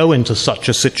us to go into such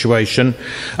a situation?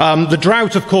 The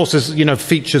drought, of course,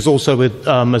 features also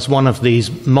as one of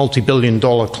these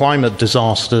multi-billion-dollar climate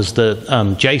disasters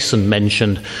that Jason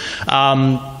mentioned.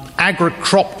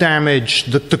 Crop damage,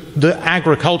 the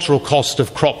agricultural cost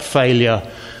of crop failure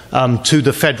to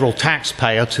the federal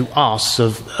taxpayer, to us,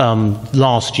 of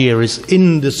last year is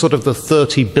in the sort of the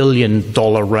 $30 billion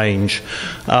range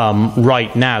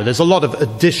right now. There's a lot of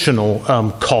additional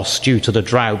costs due to the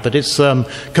drought, but it's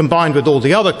combined with all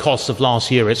the other costs of last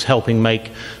year, it's helping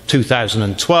make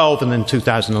 2012 and then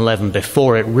 2011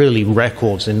 before it really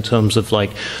records in terms of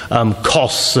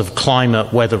costs of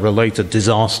climate weather-related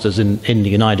disasters in the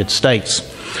United States.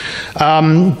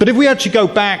 But if we actually go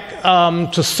back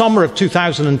to summer of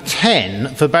 2010,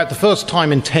 for about the first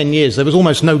time in 10 years, there was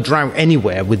almost no drought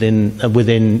anywhere within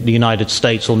the United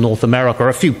States or North America,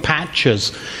 a few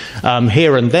patches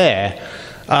here and there.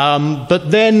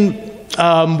 But then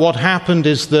what happened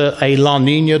is that a La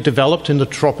Nina developed in the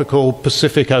tropical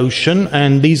Pacific Ocean,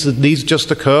 and these just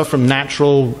occur from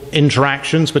natural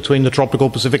interactions between the tropical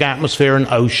Pacific atmosphere and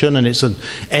ocean, and it's an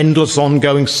endless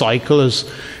ongoing cycle, as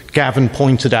Gavin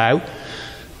pointed out.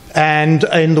 And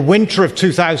in the winter of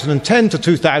 2010 to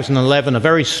 2011, a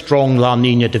very strong La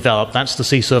Nina developed. That's the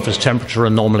sea surface temperature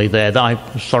anomaly there.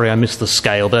 Sorry, I missed the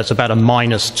scale, but it's about a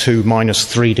 -2,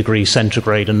 -3 degrees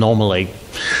centigrade anomaly.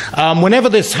 Whenever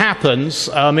this happens,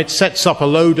 it sets up a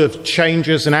load of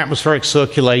changes in atmospheric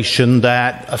circulation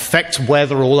that affect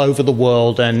weather all over the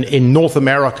world, and in North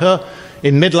America,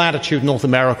 in mid-latitude North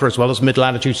America as well as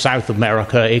mid-latitude South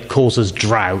America, it causes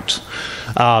drought.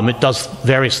 It does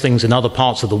various things in other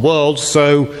parts of the world.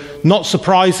 So, not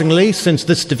surprisingly, since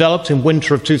this developed in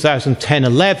winter of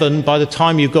 2010-11, by the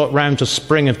time you got round to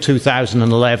spring of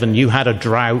 2011, you had a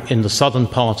drought in the southern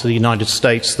part of the United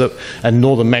States and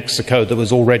northern Mexico that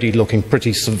was already looking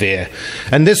pretty severe.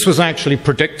 And this was actually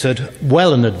predicted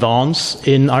well in advance.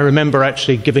 I remember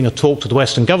actually giving a talk to the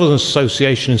Western Governors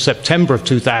Association in September of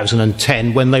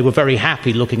 2010, when they were very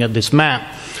happy looking at this map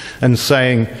and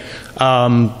saying,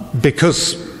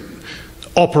 because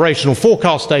operational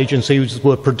forecast agencies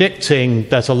were predicting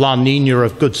that a La Nina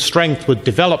of good strength would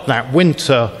develop that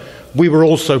winter, we were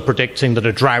also predicting that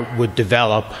a drought would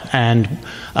develop, and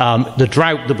the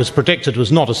drought that was predicted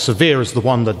was not as severe as the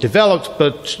one that developed,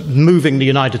 but moving the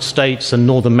United States and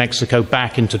northern Mexico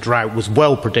back into drought was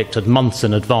well predicted months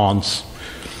in advance.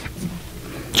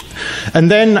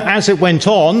 And then as it went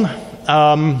on,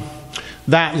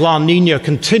 that La Nina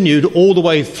continued all the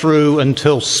way through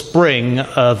until spring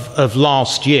of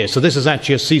last year. So this is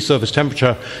actually a sea surface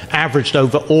temperature averaged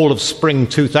over all of spring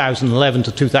 2011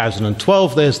 to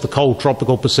 2012. There's the cold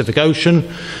tropical Pacific Ocean.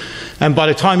 And by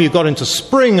the time you got into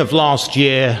spring of last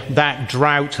year, that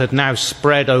drought had now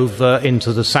spread over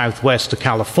into the southwest to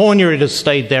California. It has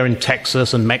stayed there in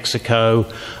Texas and Mexico,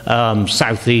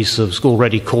 southeast, so it's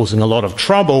already causing a lot of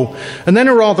trouble. And then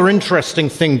a rather interesting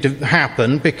thing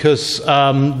happened, because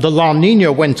the La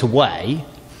Nina went away,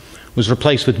 was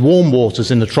replaced with warm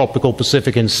waters in the tropical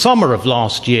Pacific in summer of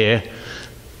last year.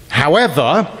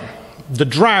 However, the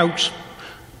drought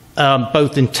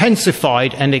both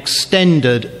intensified and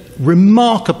extended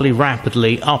remarkably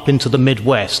rapidly up into the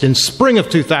Midwest. In spring of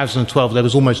 2012, there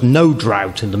was almost no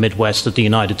drought in the Midwest of the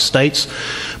United States.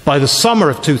 By the summer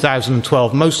of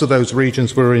 2012, most of those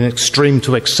regions were in extreme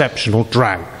to exceptional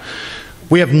drought.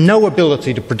 We have no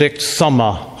ability to predict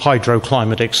summer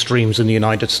hydroclimate extremes in the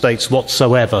United States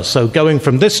whatsoever. So going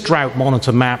from this drought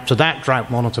monitor map to that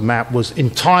drought monitor map was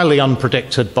entirely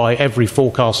unpredicted by every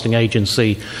forecasting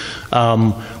agency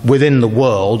within the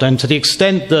world. And to the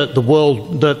extent that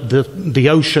the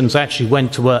oceans actually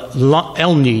went to a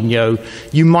El Nino,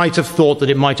 you might have thought that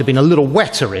it might have been a little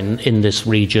wetter in this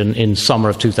region in summer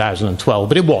of 2012,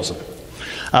 but it wasn't.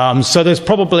 So there's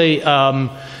probably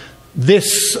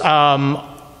this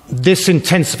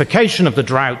intensification of the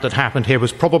drought that happened here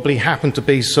happened to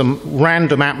be some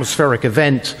random atmospheric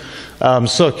event,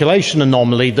 circulation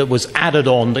anomaly that was added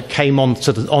on, that came on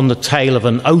the tail of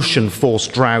an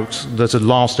ocean-forced drought that had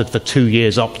lasted for 2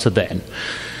 years up to then.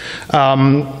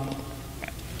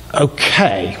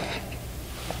 Okay.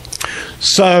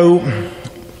 So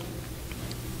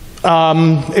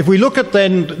if we look at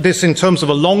then this in terms of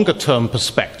a longer-term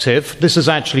perspective, this is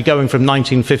actually going from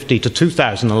 1950 to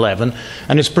 2011,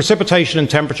 and its precipitation and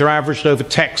temperature averaged over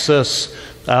Texas,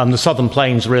 the southern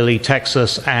plains, really,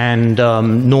 Texas and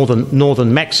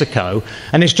northern Mexico.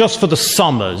 And it's just for the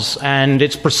summers, and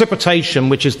it's precipitation,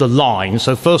 which is the line.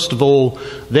 So first of all,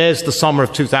 there's the summer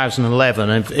of 2011.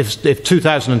 And if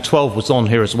 2012 was on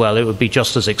here as well, it would be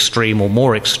just as extreme or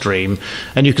more extreme.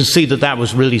 And you can see that that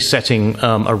was really setting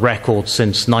a record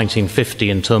since 1950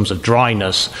 in terms of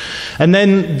dryness. And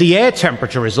then the air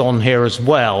temperature is on here as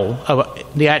well.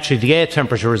 Actually, the air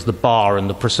temperature is the bar, and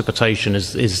the precipitation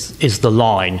is the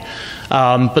line.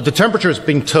 But the temperature is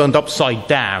being turned upside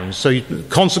down, so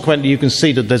consequently you can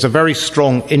see that there's a very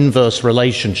strong inverse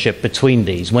relationship between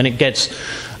these. When it gets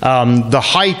the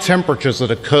high temperatures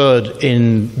that occurred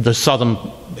in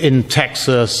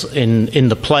Texas, in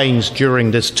the plains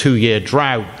during this 2-year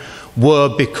drought were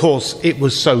because it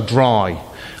was so dry.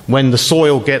 When the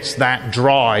soil gets that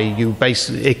dry, you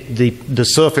basically, the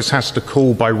surface has to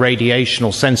cool by radiation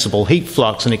or sensible heat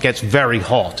flux, and it gets very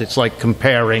hot. It's like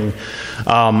comparing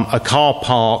a car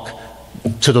park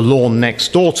to the lawn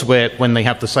next door to it when they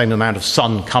have the same amount of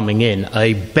sun coming in.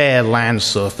 A bare land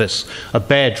surface, a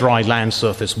bare dry land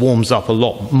surface warms up a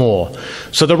lot more.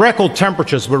 So the record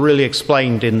temperatures were really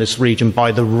explained in this region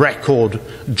by the record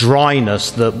dryness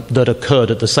that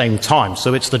occurred at the same time.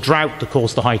 So it's the drought that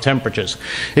caused the high temperatures.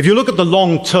 If you look at the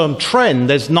long-term trend,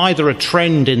 there's neither a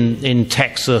trend in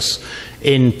Texas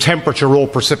in temperature or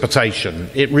precipitation.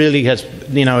 It really has,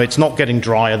 it's not getting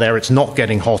drier there, it's not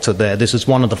getting hotter there. This is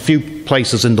one of the few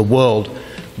places in the world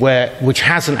which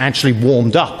hasn't actually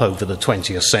warmed up over the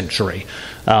 20th century,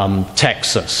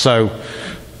 Texas. So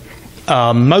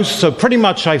pretty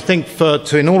much, I think,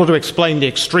 in order to explain the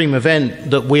extreme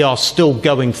event that we are still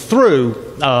going through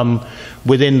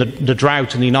within the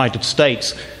drought in the United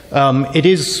States, it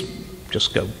is,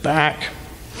 just go back,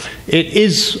 it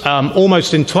is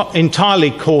almost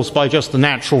entirely caused by just the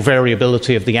natural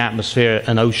variability of the atmosphere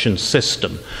and ocean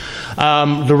system.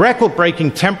 The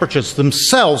record-breaking temperatures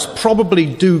themselves probably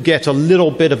do get a little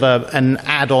bit of an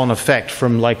add-on effect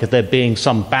from like there being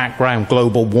some background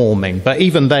global warming, but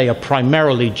even they are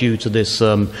primarily due to this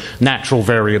natural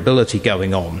variability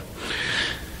going on.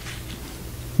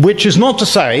 Which is not to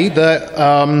say that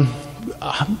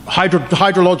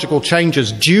hydrological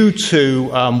changes due to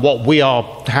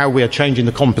how we are changing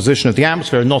the composition of the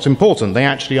atmosphere are not important. They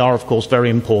actually are, of course, very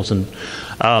important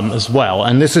as well.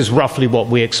 And this is roughly what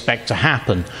we expect to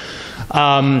happen.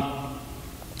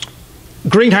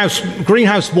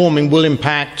 Greenhouse warming will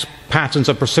impact patterns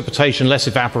of precipitation, less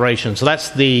evaporation. So that's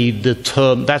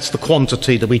that's the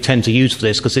quantity that we tend to use for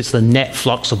this, because it's the net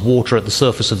flux of water at the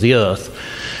surface of the Earth.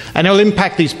 And it'll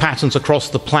impact these patterns across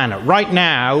the planet. Right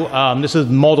now, this is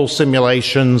model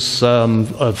simulations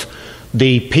of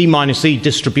the P-E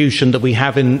distribution that we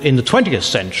have in the 20th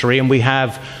century, and we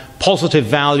have positive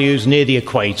values near the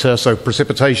equator, so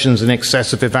precipitations in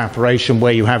excess of evaporation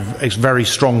where you have very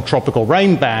strong tropical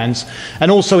rain bands,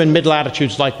 and also in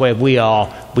mid-latitudes like where we are,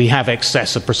 we have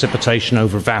excess of precipitation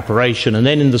over evaporation. And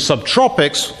then in the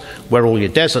subtropics, where all your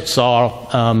deserts are,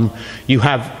 you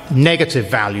have negative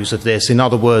values of this. In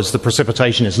other words, the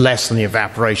precipitation is less than the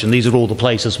evaporation. These are all the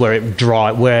places where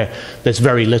where there's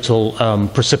very little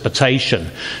precipitation.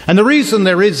 And the reason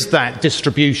there is that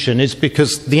distribution is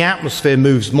because the atmosphere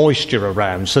moves moisture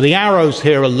around. So the arrows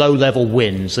here are low-level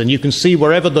winds, and you can see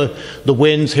wherever the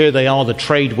winds, here they are, the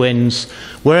trade winds,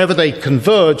 wherever they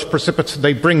converge,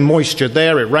 they bring moisture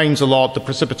there, it rains a lot, the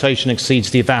precipitation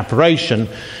exceeds the evaporation.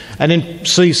 And in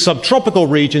these subtropical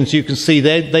regions, you can see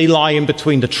they lie in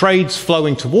between the trades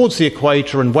flowing towards the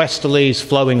equator and westerlies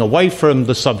flowing away from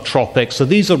the subtropics. So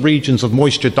these are regions of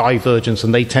moisture divergence,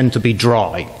 and they tend to be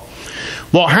dry.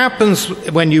 What happens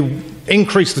when you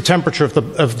increase the temperature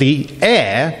of the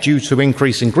air due to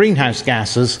increasing greenhouse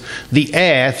gases, the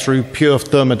air, through pure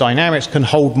thermodynamics, can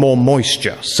hold more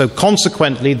moisture. So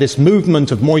consequently, this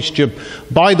movement of moisture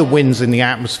by the winds in the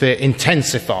atmosphere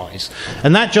intensifies.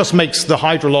 And that just makes the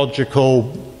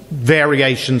hydrological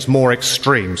variations more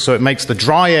extreme. So it makes the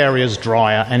dry areas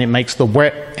drier, and it makes the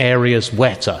wet areas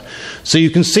wetter. So you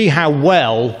can see how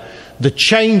well the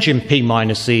change in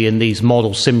P-E in these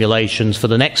model simulations for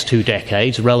the next 2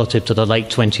 decades relative to the late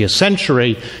 20th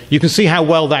century, you can see how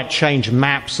well that change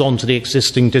maps onto the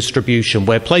existing distribution,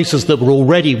 where places that were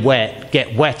already wet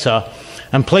get wetter,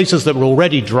 and places that were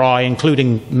already dry,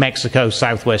 including Mexico,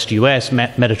 southwest US,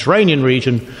 Mediterranean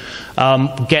region,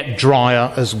 get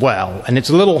drier as well. And it's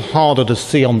a little harder to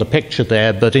see on the picture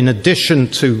there, but in addition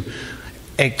to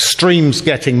extremes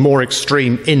getting more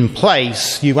extreme in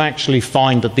place, you actually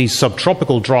find that these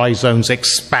subtropical dry zones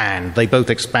expand. They both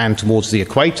expand towards the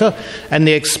equator, and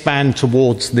they expand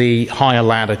towards the higher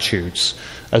latitudes.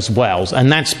 as well.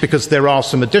 And that's because there are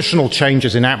some additional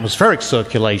changes in atmospheric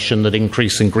circulation that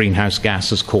increasing greenhouse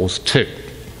gases cause too.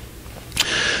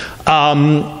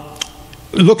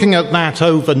 Looking at that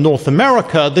over North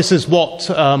America, this is what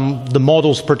the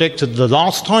models predicted the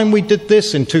last time we did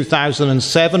this in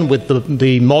 2007 with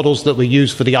the models that were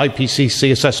used for the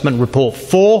IPCC Assessment Report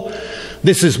 4.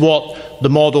 This is what the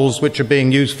models which are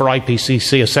being used for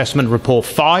IPCC Assessment Report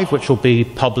 5, which will be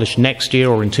published next year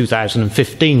or in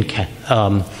 2015,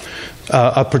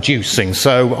 are producing.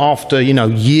 So after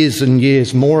years and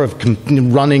years more of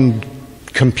running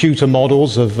computer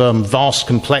models of vast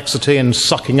complexity and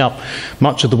sucking up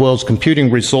much of the world's computing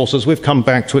resources, we've come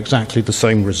back to exactly the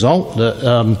same result.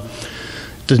 That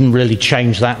didn't really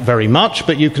change that very much,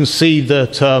 but you can see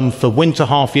that for winter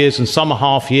half years and summer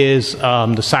half years,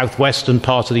 the southwestern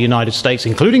part of the United States,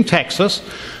 including Texas,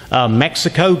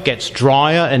 Mexico, gets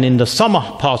drier, and in the summer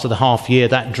part of the half year,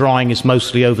 that drying is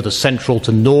mostly over the central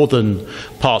to northern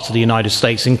parts of the United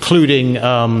States, including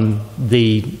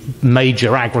the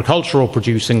major agricultural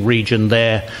producing region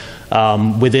there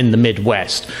within the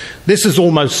Midwest. This is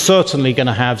almost certainly going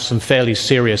to have some fairly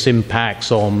serious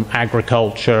impacts on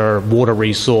agriculture, water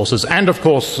resources, and of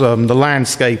course the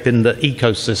landscape in the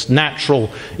natural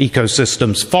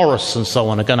ecosystems, forests and so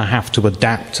on are going to have to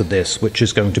adapt to this, which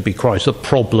is going to be quite a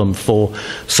problem for,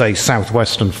 say,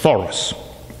 southwestern forests.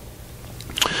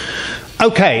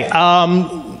 Okay.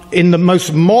 In the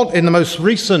most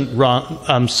recent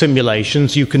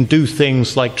simulations, you can do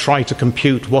things like try to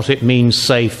compute what it means,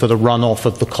 say, for the runoff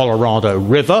of the Colorado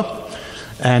River,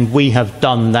 and we have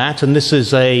done that. And this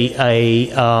is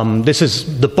this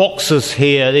is the boxes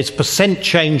here. It's percent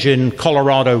change in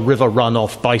Colorado River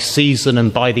runoff by season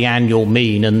and by the annual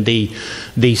mean, and the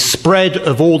spread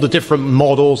of all the different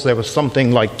models. There was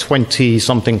something like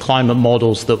 20-something climate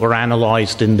models that were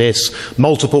analyzed in this,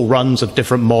 multiple runs of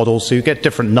different models, so you get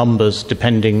different numbers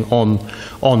depending on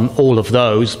all of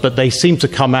those, but they seem to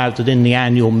come out that in the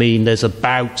annual mean there's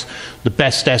about, the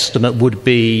best estimate would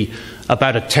be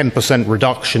about a 10%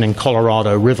 reduction in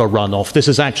Colorado River runoff. This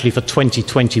is actually for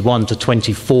 2021 to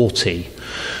 2040.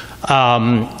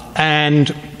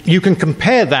 And you can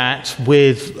compare that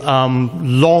with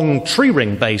long tree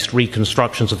ring-based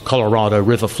reconstructions of Colorado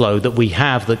River flow that we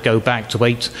have that go back to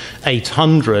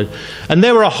 800. And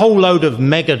there were a whole load of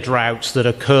mega droughts that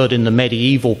occurred in the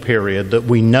medieval period that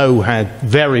we know had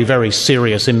very, very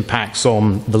serious impacts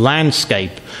on the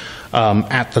landscape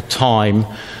at the time.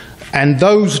 And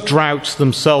those droughts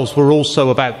themselves were also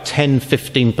about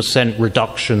 10-15%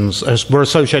 reductions, were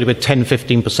associated with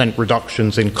 10-15%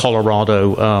 reductions in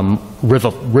Colorado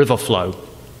river flow.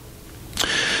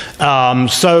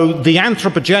 So the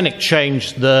anthropogenic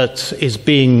change that is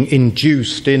being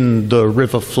induced in the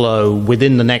river flow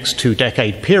within the next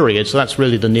 2-decade period, so that's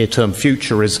really the near-term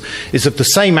future, is of the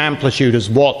same amplitude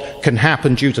as what can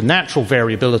happen due to natural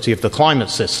variability of the climate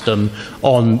system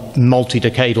on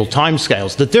multi-decadal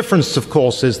timescales. The difference, of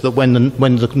course, is that when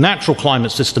the natural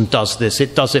climate system does this,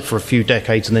 it does it for a few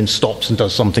decades and then stops and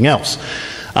does something else.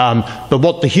 But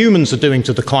what the humans are doing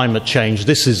to the climate change,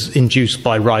 this is induced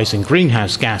by rising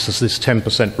greenhouse gases, this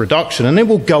 10% reduction, and it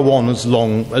will go on as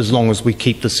long as we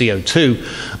keep the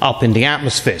CO2 up in the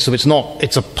atmosphere. So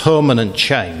it's a permanent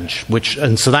change,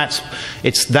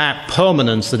 it's that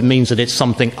permanence that means that it's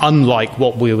something unlike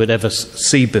what we would ever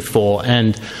see before,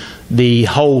 and the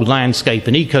whole landscape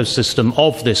and ecosystem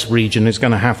of this region is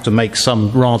going to have to make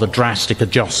some rather drastic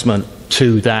adjustment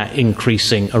to that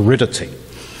increasing aridity.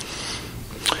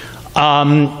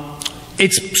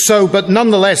 But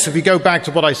nonetheless, if we go back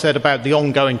to what I said about the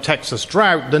ongoing Texas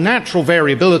drought, the natural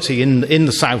variability in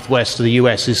the southwest of the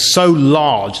US is so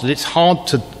large that it's hard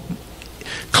to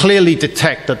clearly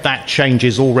detect that change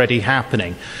is already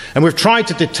happening. And we've tried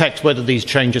to detect whether these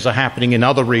changes are happening in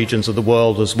other regions of the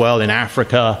world as well, in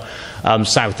Africa,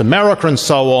 South America, and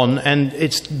so on. And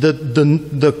it's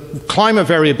the climate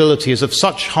variability is of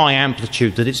such high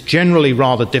amplitude that it's generally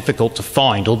rather difficult to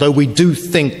find, although we do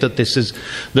think that these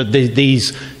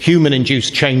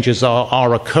human-induced changes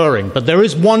are occurring. But there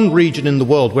is one region in the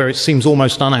world where it seems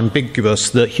almost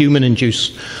unambiguous that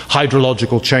human-induced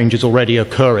hydrological change is already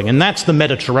occurring, and that's the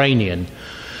Mediterranean.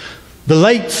 The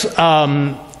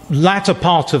latter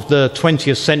part of the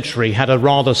 20th century had a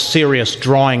rather serious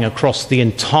drying across the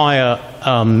entire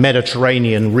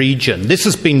Mediterranean region. This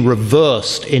has been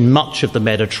reversed in much of the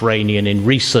Mediterranean in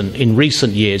recent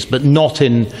years, but not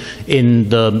in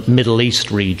the Middle East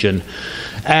region.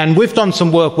 And we've done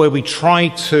some work where we try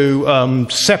to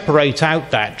separate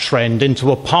out that trend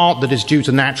into a part that is due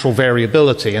to natural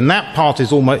variability, and that part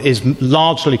is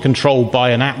largely controlled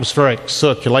by an atmospheric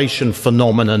circulation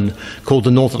phenomenon called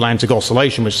the North Atlantic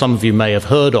Oscillation, which some of you may have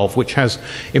heard of, which has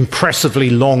impressively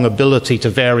long ability to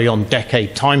vary on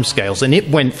decade timescales, and it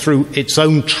went through its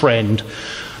own trend.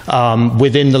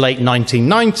 Within the late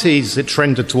 1990s, it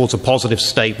trended towards a positive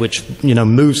state, which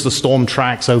moves the storm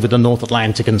tracks over the North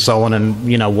Atlantic and so on,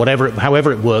 and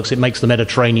however it works, it makes the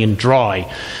Mediterranean dry.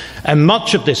 And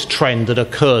much of this trend that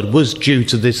occurred was due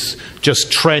to this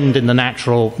just trend in the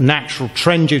natural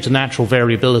trend due to natural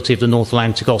variability of the North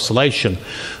Atlantic Oscillation.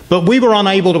 But we were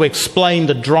unable to explain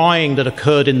the drying that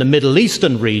occurred in the Middle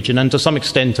Eastern region and to some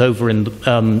extent over in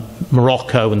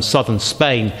Morocco and southern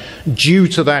Spain due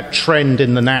to that trend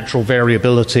in the natural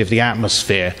variability of the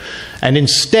atmosphere. And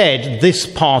instead, this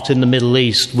part in the Middle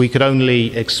East we could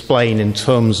only explain in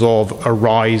terms of a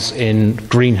rise in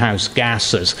greenhouse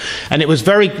gases. And it was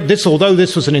although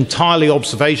this was an entirely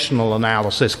observational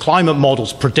analysis, climate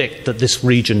models predict that this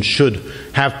region should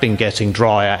have been getting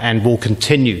drier and will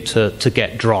continue to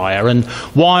get drier. And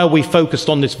while we focused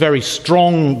on this very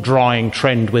strong drying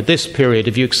trend with this period,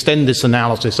 if you extend this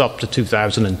analysis up to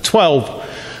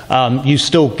 2012, you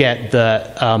still get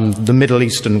the Middle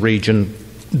Eastern region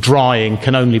drying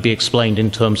can only be explained in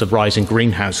terms of rising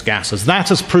greenhouse gases. That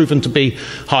has proven to be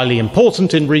highly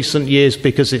important in recent years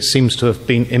because it seems to have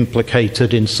been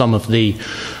implicated in some of the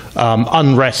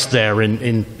unrest there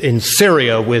in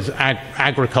Syria with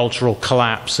agricultural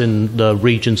collapse in the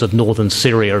regions of northern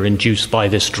Syria induced by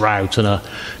this drought. And a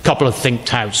couple of think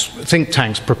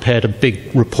tanks prepared a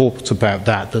big report about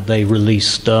that they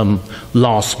released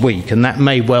last week. And that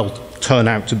may well turn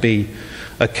out to be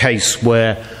a case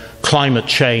where climate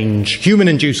change,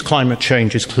 human-induced climate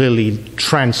change, is clearly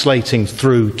translating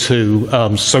through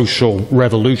to social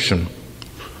revolution.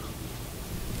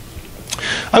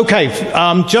 Okay,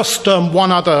 just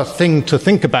one other thing to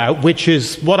think about, which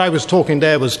is what I was talking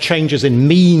there was changes in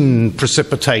mean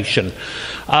precipitation.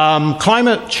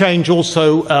 Climate change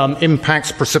also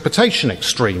impacts precipitation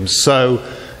extremes. So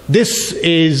this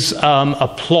is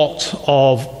a plot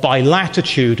by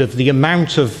latitude of the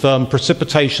amount of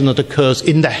precipitation that occurs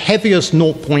in the heaviest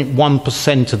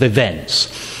 0.1% of events.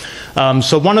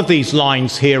 So one of these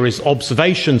lines here is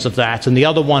observations of that, and the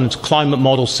other one is climate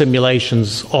model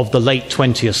simulations of the late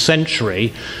 20th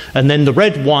century. And then the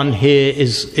red one here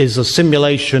is a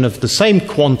simulation of the same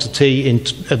quantity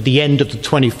at the end of the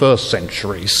 21st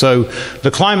century. So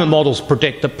the climate models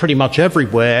predict that pretty much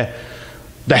everywhere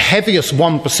the heaviest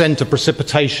 1% of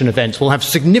precipitation events will have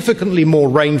significantly more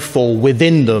rainfall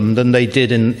within them than they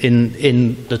did in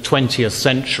the 20th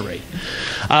century.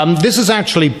 This has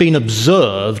actually been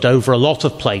observed over a lot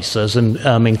of places, and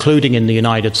including in the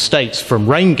United States, from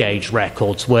rain gauge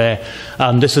records, where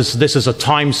this is a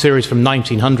time series from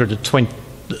 1900 to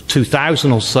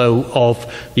 2000 or so of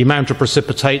the amount of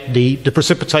the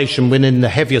precipitation within the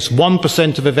heaviest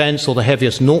 1% of events or the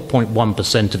heaviest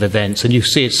 0.1% of events, and you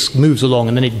see it moves along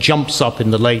and then it jumps up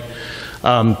in the late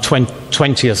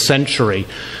 20th century.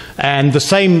 And the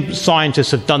same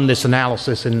scientists have done this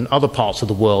analysis in other parts of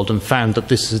the world and found that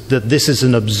this is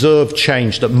an observed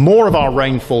change, that more of our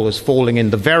rainfall is falling in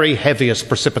the very heaviest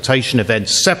precipitation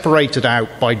events, separated out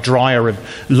by drier and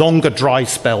longer dry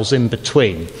spells in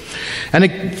between. And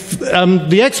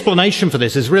the explanation for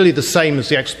this is really the same as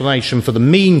the explanation for the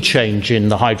mean change in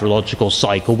the hydrological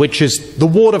cycle, which is the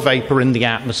water vapor in the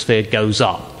atmosphere goes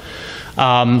up.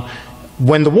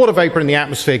 When the water vapor in the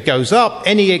atmosphere goes up,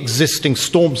 any existing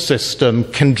storm system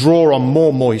can draw on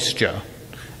more moisture,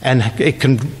 and it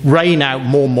can rain out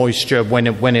more moisture when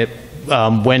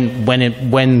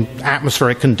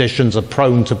atmospheric conditions are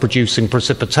prone to producing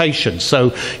precipitation.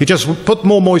 So you just put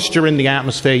more moisture in the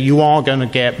atmosphere, you are going to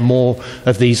get more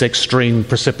of these extreme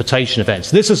precipitation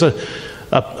events. This is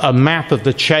a map of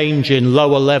the change in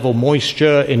lower level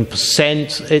moisture in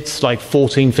percent. It's like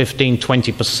 14, 15,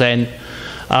 20%.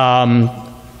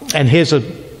 And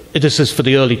this is for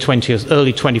the early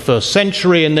 21st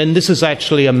century, and then this is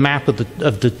actually a map of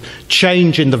the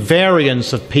change in the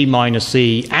variance of P minus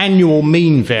E, annual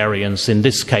mean variance in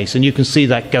this case, and you can see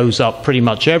that goes up pretty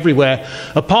much everywhere,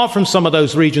 apart from some of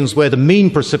those regions where the mean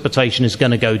precipitation is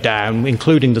going to go down,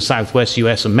 including the southwest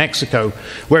US and Mexico,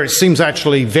 where it seems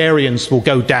actually variance will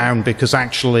go down because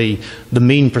actually the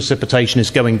mean precipitation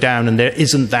is going down and there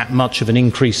isn't that much of an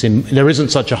increase there isn't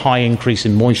such a high increase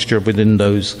in moisture within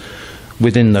those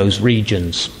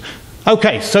regions.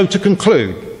 Okay, so to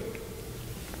conclude,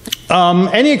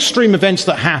 any extreme events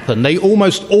that happen, they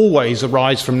almost always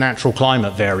arise from natural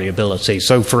climate variability.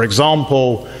 So, for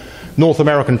example, North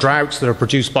American droughts that are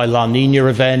produced by La Nina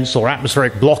events or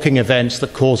atmospheric blocking events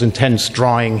that cause intense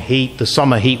drying heat. The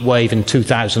summer heat wave in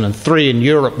 2003 in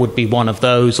Europe would be one of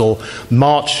those, or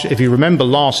March, if you remember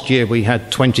last year we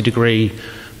had 20 degrees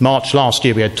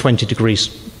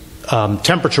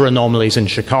temperature anomalies in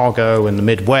Chicago and the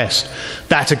Midwest.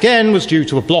 That again was due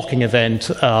to a blocking event,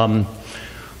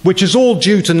 which is all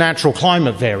due to natural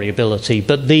climate variability.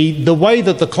 But the way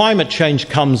that the climate change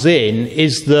comes in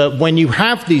is that when you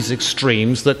have these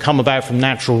extremes that come about from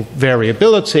natural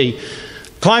variability,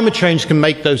 climate change can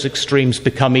make those extremes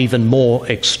become even more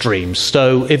extreme.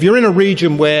 So if you're in a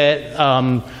region where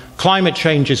climate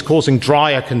change is causing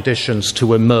drier conditions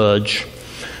to emerge,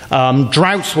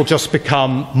 droughts will just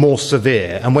become more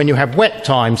severe. And when you have wet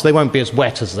times, they won't be as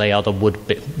wet as they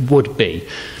would be.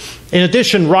 In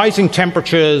addition, rising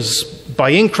temperatures, by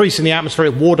increasing the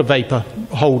atmospheric water vapor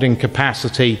holding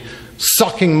capacity,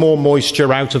 sucking more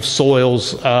moisture out of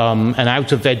soils and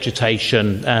out of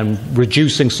vegetation and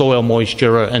reducing soil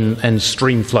moisture and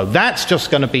stream flow. That's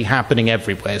just going to be happening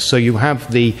everywhere. So you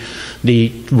have the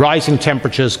rising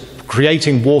temperatures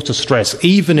creating water stress,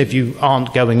 even if you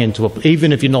aren't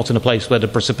even if you're not in a place where the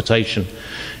precipitation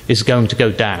is going to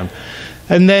go down.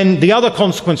 And then the other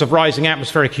consequence of rising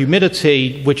atmospheric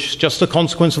humidity, which is just a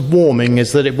consequence of warming,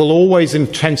 is that it will always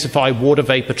intensify water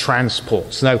vapor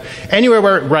transports. Now, anywhere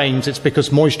where it rains, it's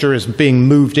because moisture is being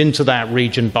moved into that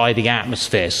region by the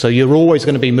atmosphere. So you're always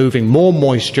going to be moving more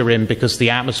moisture in because the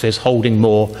atmosphere is holding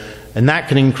more, and that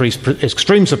can increase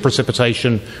extremes of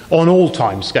precipitation on all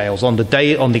time scales, on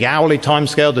the hourly time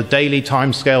scale, the daily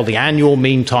time scale, the annual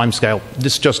mean time scale.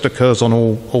 This just occurs on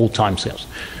all time scales.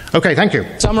 Okay, thank you.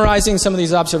 Summarizing some of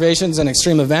these observations and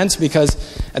extreme events, because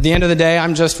at the end of the day,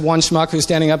 I'm just one schmuck who's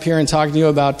standing up here and talking to you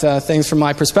about things from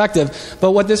my perspective.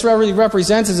 But what this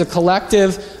represents is a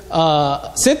collective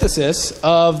synthesis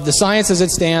of the science as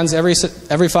it stands every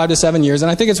 5 to 7 years.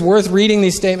 And I think it's worth reading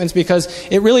these statements because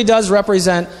it really does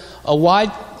represent a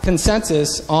wide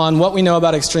consensus on what we know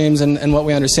about extremes and what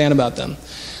we understand about them.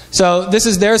 So this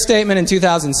is their statement in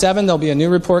 2007. There'll be a new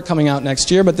report coming out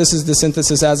next year, but this is the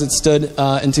synthesis as it stood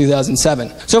in 2007.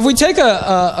 So if we take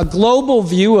a global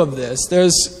view of this,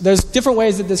 there's different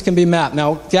ways that this can be mapped.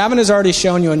 Now, Gavin has already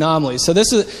shown you anomalies. So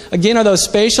this is, again, are those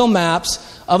spatial maps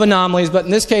of anomalies, but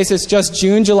in this case, it's just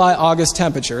June, July, August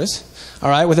temperatures, all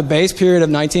right, with a base period of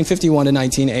 1951 to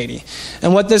 1980.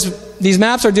 And what these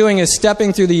maps are doing is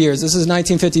stepping through the years. This is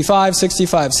 1955,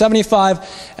 65,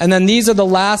 75, and then these are the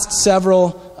last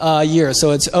several years.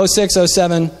 So it's 06,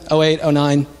 07, 08,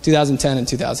 09, 2010, and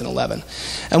 2011.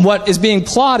 And what is being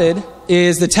plotted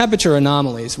is the temperature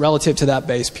anomalies relative to that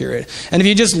base period. And if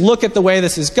you just look at the way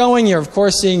this is going, you're of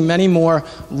course seeing many more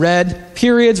red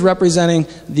periods representing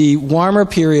the warmer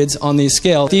periods on these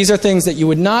scales. These are things that you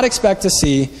would not expect to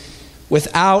see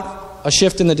without a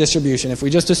shift in the distribution. If we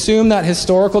just assume that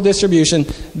historical distribution,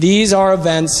 these are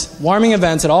events, warming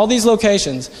events at all these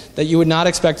locations that you would not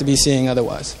expect to be seeing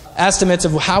otherwise. Estimates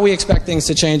of how we expect things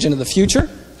to change into the future.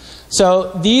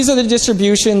 So these are the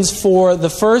distributions for the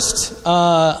first,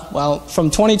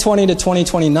 from 2020 to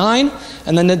 2029,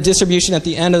 and then the distribution at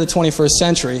the end of the 21st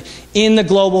century in the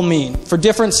global mean for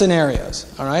different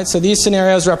scenarios. All right? So these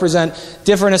scenarios represent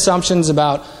different assumptions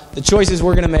about the choices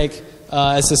we're going to make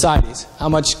as societies, how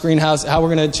much greenhouse, how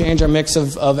we're going to change our mix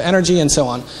of energy and so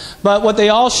on. But what they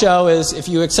all show is if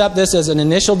you accept this as an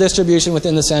initial distribution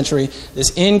within the century, this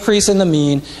increase in the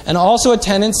mean, and also a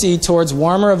tendency towards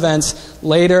warmer events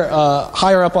later,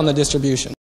 higher up on the distribution.